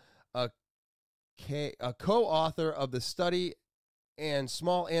Luanza, a co-author of the study and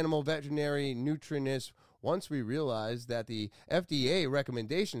small animal veterinary nutritionist. Once we realized that the FDA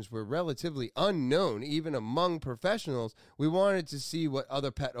recommendations were relatively unknown, even among professionals, we wanted to see what other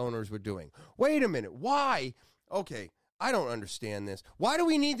pet owners were doing. Wait a minute. Why? Okay, I don't understand this. Why do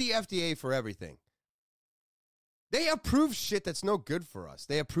we need the FDA for everything? They approve shit that's no good for us.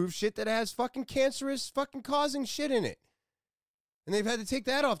 They approve shit that has fucking cancerous fucking causing shit in it. And they've had to take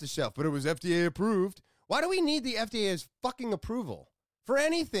that off the shelf, but it was FDA approved. Why do we need the FDA's fucking approval for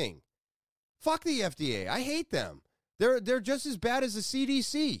anything? Fuck the FDA. I hate them. They're just as bad as the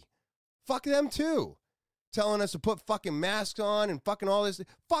CDC. Fuck them too. Telling us to put fucking masks on and fucking all this.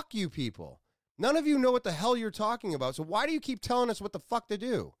 Fuck you people. None of you know what the hell you're talking about, so why do you keep telling us what the fuck to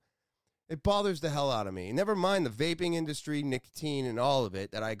do? It bothers the hell out of me. Never mind the vaping industry, nicotine, and all of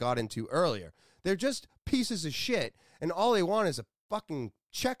it that I got into earlier. They're just pieces of shit, and all they want is a fucking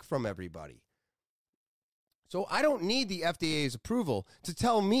check from everybody. So I don't need the FDA's approval to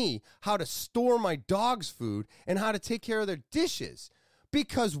tell me how to store my dog's food and how to take care of their dishes.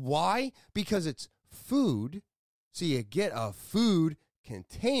 Because why? Because it's food. So you get a food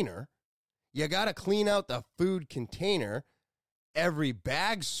container. You got to clean out the food container every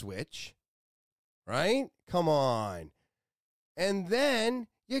bag switch, right? Come on. And then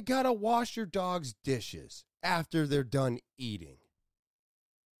you got to wash your dog's dishes after they're done eating.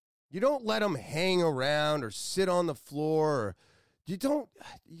 You don't let them hang around or sit on the floor. Or you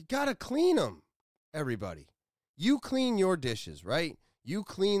got to clean them, everybody. You clean your dishes, right? You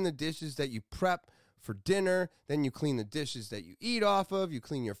clean the dishes that you prep for dinner. Then you clean the dishes that you eat off of. You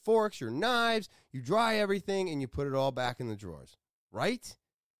clean your forks, your knives. You dry everything, and you put it all back in the drawers, right?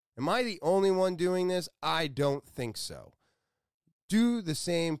 Am I the only one doing this? I don't think so. Do the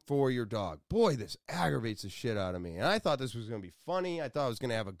same for your dog. Boy, this aggravates the shit out of me. And I thought this was going to be funny. I thought I was going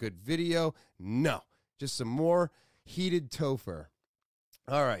to have a good video. No, just some more heated Topher.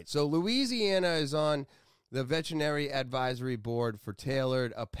 All right, so Louisiana is on the Veterinary Advisory Board for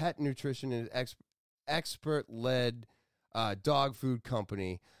Tailored, a pet nutrition and expert-led dog food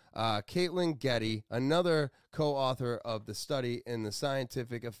company. Caitlin Getty, another co-author of the study in the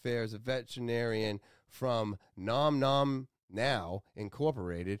Scientific Affairs of Veterinarian from Nom Nom Now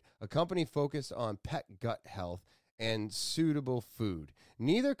Incorporated, a company focused on pet gut health and suitable food.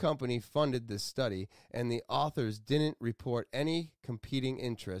 Neither company funded this study, and the authors didn't report any competing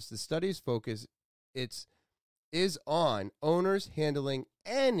interests. The study's focus is on owners handling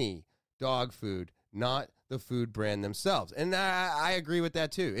any dog food, not the food brand themselves. And I agree with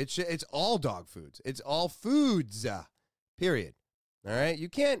that too. It's all dog foods. It's all foods, period. All right? You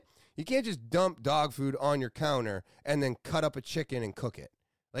can't just dump dog food on your counter and then cut up a chicken and cook it.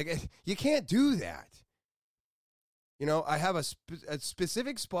 Like, you can't do that. You know, I have a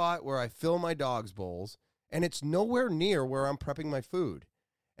specific spot where I fill my dog's bowls, and it's nowhere near where I'm prepping my food.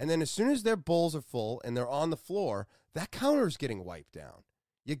 And then as soon as their bowls are full and they're on the floor, that counter is getting wiped down.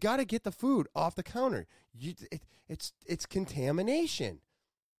 You got to get the food off the counter. It's contamination.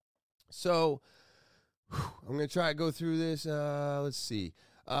 So I'm going to try to go through this. Let's see.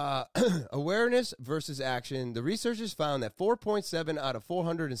 Awareness versus action. The researchers found that 4.7 out of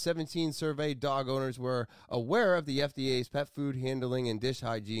 417 surveyed dog owners were aware of the FDA's pet food handling and dish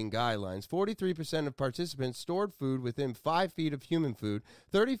hygiene guidelines. 43% of participants stored food within 5 feet of human food.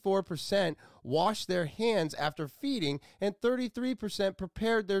 34% washed their hands after feeding, and 33%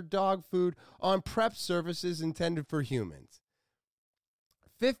 prepared their dog food on prep surfaces intended for humans.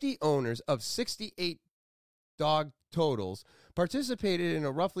 50 owners of 68 dog totals participated in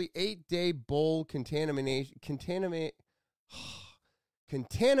a roughly 8-day bowl contamination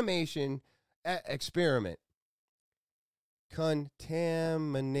experiment.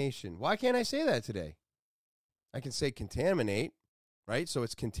 Contamination. Why can't I say that today? I can say contaminate, right? So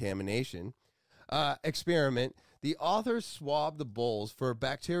it's contamination. Experiment. The authors swabbed the bowls for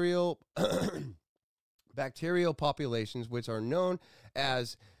bacterial populations, which are known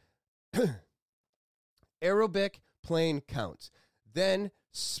as aerobic plane counts. Then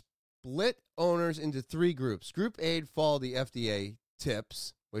split owners into 3 groups. Group A followed the FDA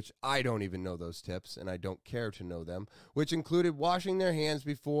tips, which I don't even know those tips, and I don't care to know them, which included washing their hands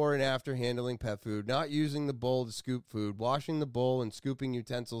before and after handling pet food, not using the bowl to scoop food, washing the bowl and scooping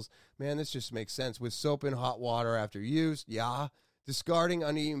utensils. Man, this just makes sense. With soap and hot water after use. Yeah. Discarding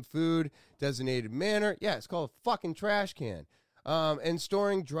uneaten food, designated manner. Yeah, it's called a fucking trash can. And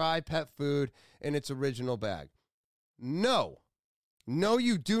storing dry pet food in its original bag. No,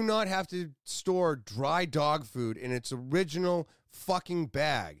 you do not have to store dry dog food in its original fucking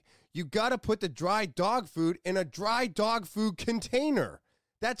bag. You got to put the dry dog food in a dry dog food container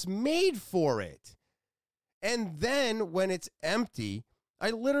that's made for it. And then when it's empty, I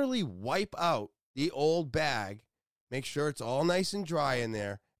literally wipe out the old bag, make sure it's all nice and dry in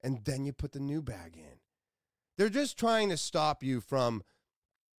there, and then you put the new bag in. They're just trying to stop you from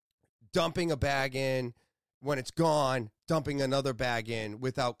dumping a bag in when it's gone, dumping another bag in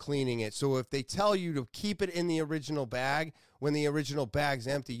without cleaning it. So if they tell you to keep it in the original bag, when the original bag's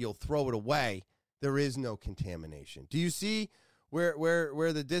empty, you'll throw it away. There is no contamination. Do you see where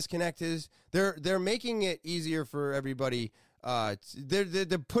the disconnect is? They're making it easier for everybody.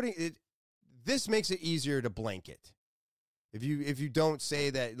 They're putting it. This makes it easier to blanket. If you don't say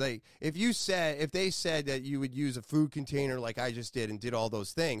that, like if they said that you would use a food container like I just did and did all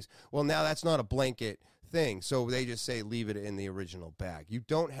those things, well, now that's not a blanket thing. So they just say leave it in the original bag. You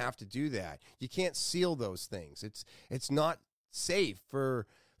don't have to do that. You can't seal those things. It's not safe for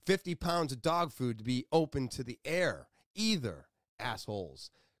 50 pounds of dog food to be open to the air either,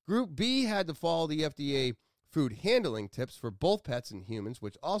 assholes. Group B had to follow the FDA food handling tips for both pets and humans,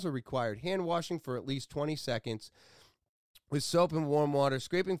 which also required hand washing for at least 20 seconds with soap and warm water,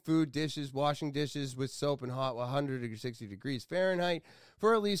 scraping food, dishes, washing dishes with soap and hot 160 degrees Fahrenheit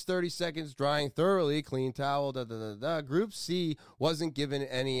for at least 30 seconds, drying thoroughly, clean towel, Group C wasn't given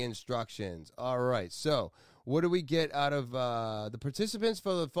any instructions. All right, so what do we get out of the participants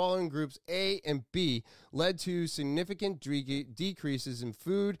for the following groups A and B led to significant decreases in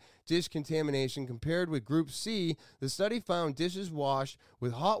food dish contamination compared with Group C. The study found dishes washed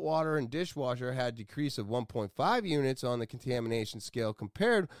with hot water and dishwasher had a decrease of 1.5 units on the contamination scale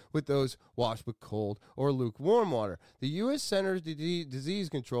compared with those washed with cold or lukewarm water. The U.S. Centers for Disease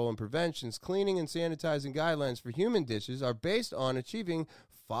Control and Prevention's cleaning and sanitizing guidelines for human dishes are based on achieving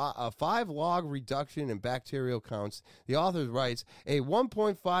a 5 log reduction in bacterial counts. The author writes, a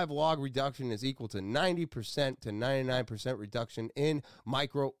 1.5 log reduction is equal to 90% to 99% reduction in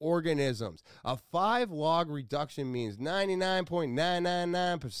microorganisms. A 5 log reduction means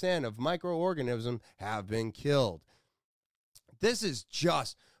 99.999% of microorganisms have been killed. This is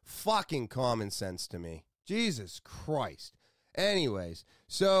just fucking common sense to me. Jesus Christ. Anyways,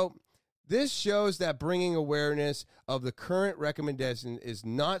 so this shows that bringing awareness of the current recommendation is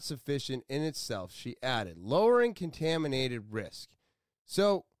not sufficient in itself, she added, lowering contaminated risk.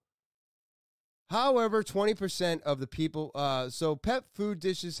 So, however, 20% of the people, so pet food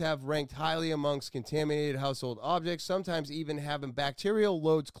dishes have ranked highly amongst contaminated household objects, sometimes even having bacterial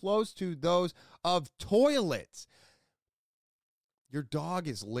loads close to those of toilets. Your dog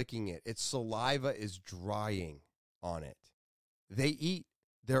is licking it. Its saliva is drying on it. They eat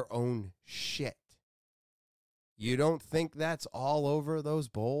their own shit. You don't think that's all over those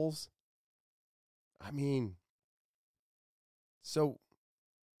bowls? I mean, so,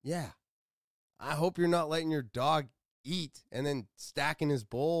 yeah. I hope you're not letting your dog eat and then stacking his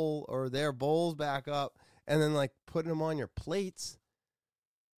bowl or their bowls back up and then, like, putting them on your plates.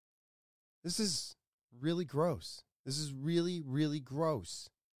 This is really gross. This is really, really gross.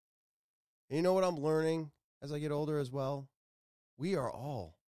 And you know what I'm learning as I get older as well? We are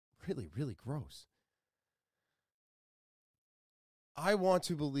all really, really gross. I want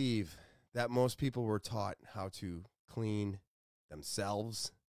to believe that most people were taught how to clean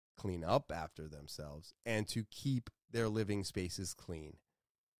themselves, clean up after themselves, and to keep their living spaces clean.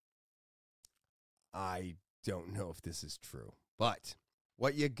 I don't know if this is true, but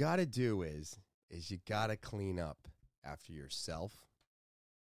what you got to do is you got to clean up after yourself.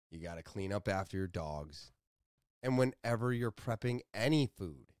 You got to clean up after your dogs. And whenever you're prepping any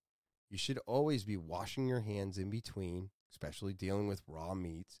food, you should always be washing your hands in between, especially dealing with raw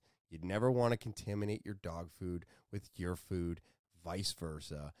meats. You'd never want to contaminate your dog food with your food, vice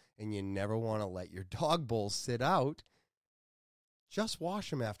versa. And you never want to let your dog bowls sit out. Just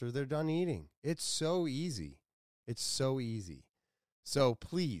wash them after they're done eating. It's so easy. It's so easy. So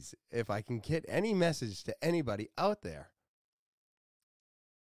please, if I can get any message to anybody out there,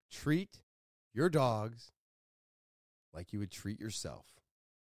 treat your dogs like you would treat yourself.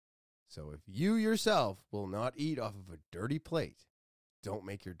 So if you yourself will not eat off of a dirty plate, don't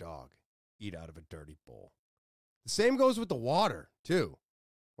make your dog eat out of a dirty bowl. The same goes with the water, too.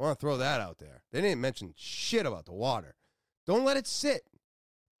 I want to throw that out there. They didn't mention shit about the water. Don't let it sit.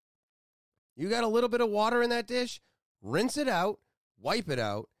 You got a little bit of water in that dish, rinse it out, wipe it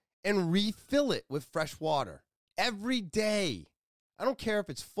out, and refill it with fresh water every day. I don't care if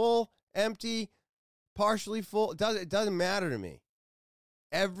it's full, empty, partially full. It doesn't matter to me.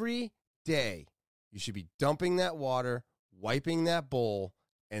 Every day, you should be dumping that water, wiping that bowl,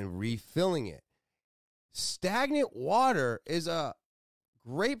 and refilling it. Stagnant water is a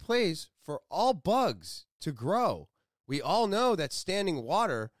great place for all bugs to grow. We all know that standing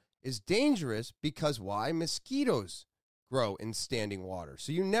water is dangerous because why? Mosquitoes grow in standing water.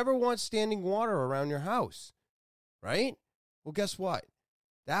 So you never want standing water around your house, right? Well, guess what?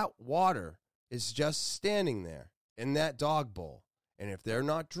 That water is just standing there in that dog bowl. And if they're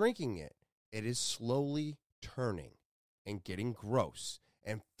not drinking it, it is slowly turning and getting gross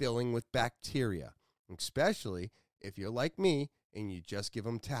and filling with bacteria, especially if you're like me and you just give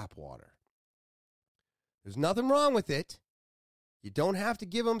them tap water. There's nothing wrong with it. You don't have to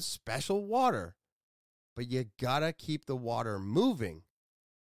give them special water, but you gotta keep the water moving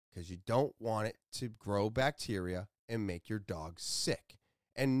because you don't want it to grow bacteria and make your dog sick.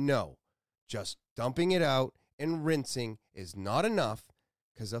 And no, just dumping it out and rinsing is not enough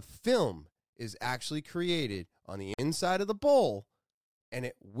because a film is actually created on the inside of the bowl, and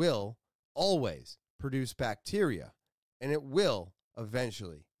it will always produce bacteria, and it will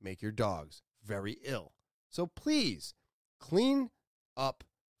eventually make your dogs very ill. So please, clean up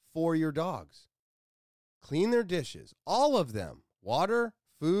for your dogs. Clean their dishes, all of them. Water,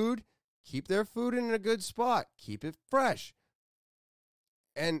 food, keep their food in a good spot. Keep it fresh.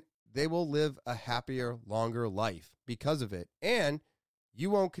 And they will live a happier, longer life because of it. And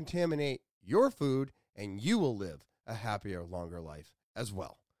you won't contaminate your food, and you will live a happier, longer life as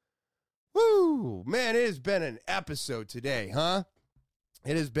well. Woo! Man, it has been an episode today, huh?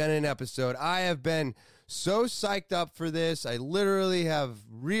 It has been an episode. I have been so psyched up for this. I literally have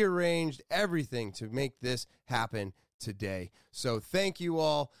rearranged everything to make this happen today. So thank you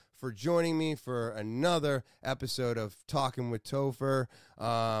all for joining me for another episode of Talking with Topher.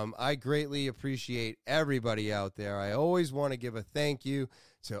 I greatly appreciate everybody out there. I always want to give a thank you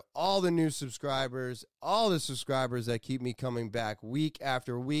to all the new subscribers, all the subscribers that keep me coming back week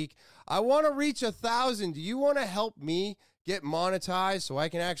after week. I want to reach 1,000. Do you want to help me get monetized so I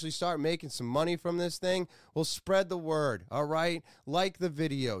can actually start making some money from this thing? Well, spread the word, all right? Like the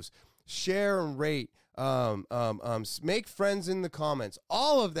videos, share and rate, make friends in the comments.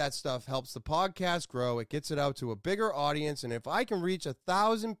 All of that stuff helps the podcast grow. It gets it out to a bigger audience, and if I can reach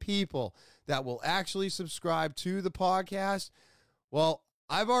 1,000 people that will actually subscribe to the podcast, well,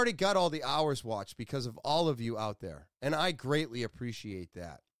 I've already got all the hours watched because of all of you out there, and I greatly appreciate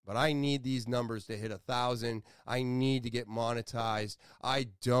that. But I need these numbers to hit 1,000. I need to get monetized. I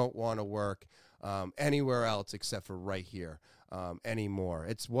don't want to work anywhere else except for right here anymore.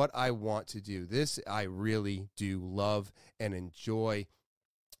 It's what I want to do. This I really do love and enjoy,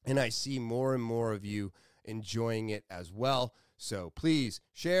 and I see more and more of you enjoying it as well. So please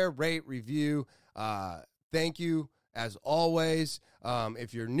share, rate, review. Thank you. As always,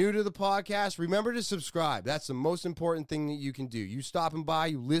 if you're new to the podcast, remember to subscribe. That's the most important thing that you can do. You stopping by,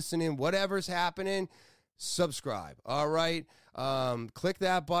 you listening, whatever's happening, subscribe. All right? Click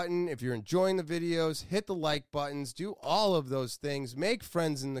that button. If you're enjoying the videos, hit the like buttons. Do all of those things. Make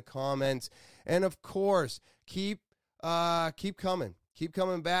friends in the comments. And, of course, keep coming. Keep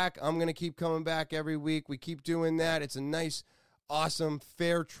coming back. I'm going to keep coming back every week. We keep doing that. It's a nice, awesome,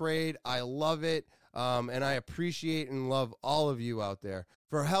 fair trade. I love it. And I appreciate and love all of you out there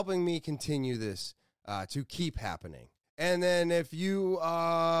for helping me continue this to keep happening. And then if you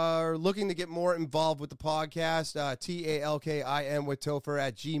are looking to get more involved with the podcast, TALKIN with Topher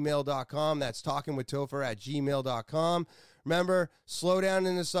at gmail.com. That's talkingwithtopher at gmail.com. Remember, slow down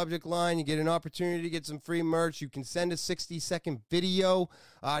in the subject line. You get an opportunity to get some free merch. You can send a 60-second video.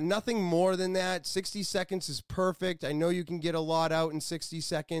 Nothing more than that. 60 seconds is perfect. I know you can get a lot out in 60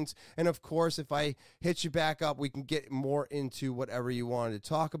 seconds. And, of course, if I hit you back up, we can get more into whatever you wanted to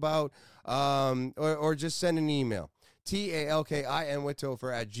talk about, or just send an email. TALKIN with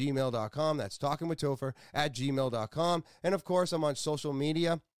Topher at gmail.com. That's talking with Topher at gmail.com. And, of course, I'm on social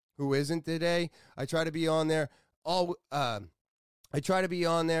media. Who isn't today? I try to be on there. Instagram,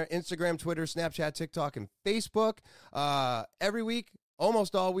 Twitter, Snapchat, TikTok, and Facebook every week,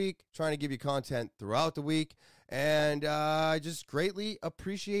 almost all week, trying to give you content throughout the week. And I just greatly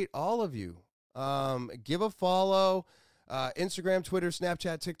appreciate all of you. Give a follow. Instagram, Twitter,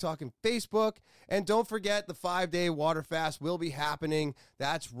 Snapchat, TikTok, and Facebook. And don't forget, the 5-day water fast will be happening.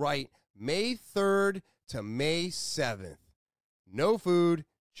 That's right, May 3rd to May 7th. No food,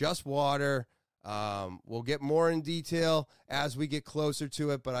 just water. We'll get more in detail as we get closer to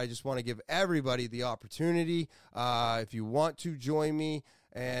it, but I just want to give everybody the opportunity. If you want to join me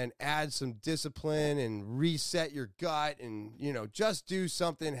and add some discipline and reset your gut and, just do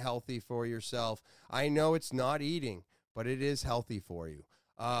something healthy for yourself. I know it's not eating, but it is healthy for you.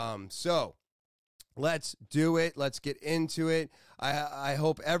 So let's do it. Let's get into it. I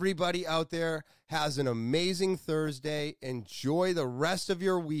hope everybody out there has an amazing Thursday. Enjoy the rest of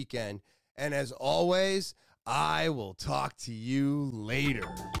your weekend. And as always, I will talk to you later.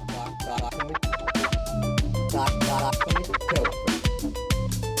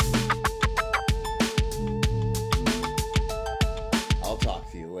 I'll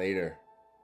talk to you later.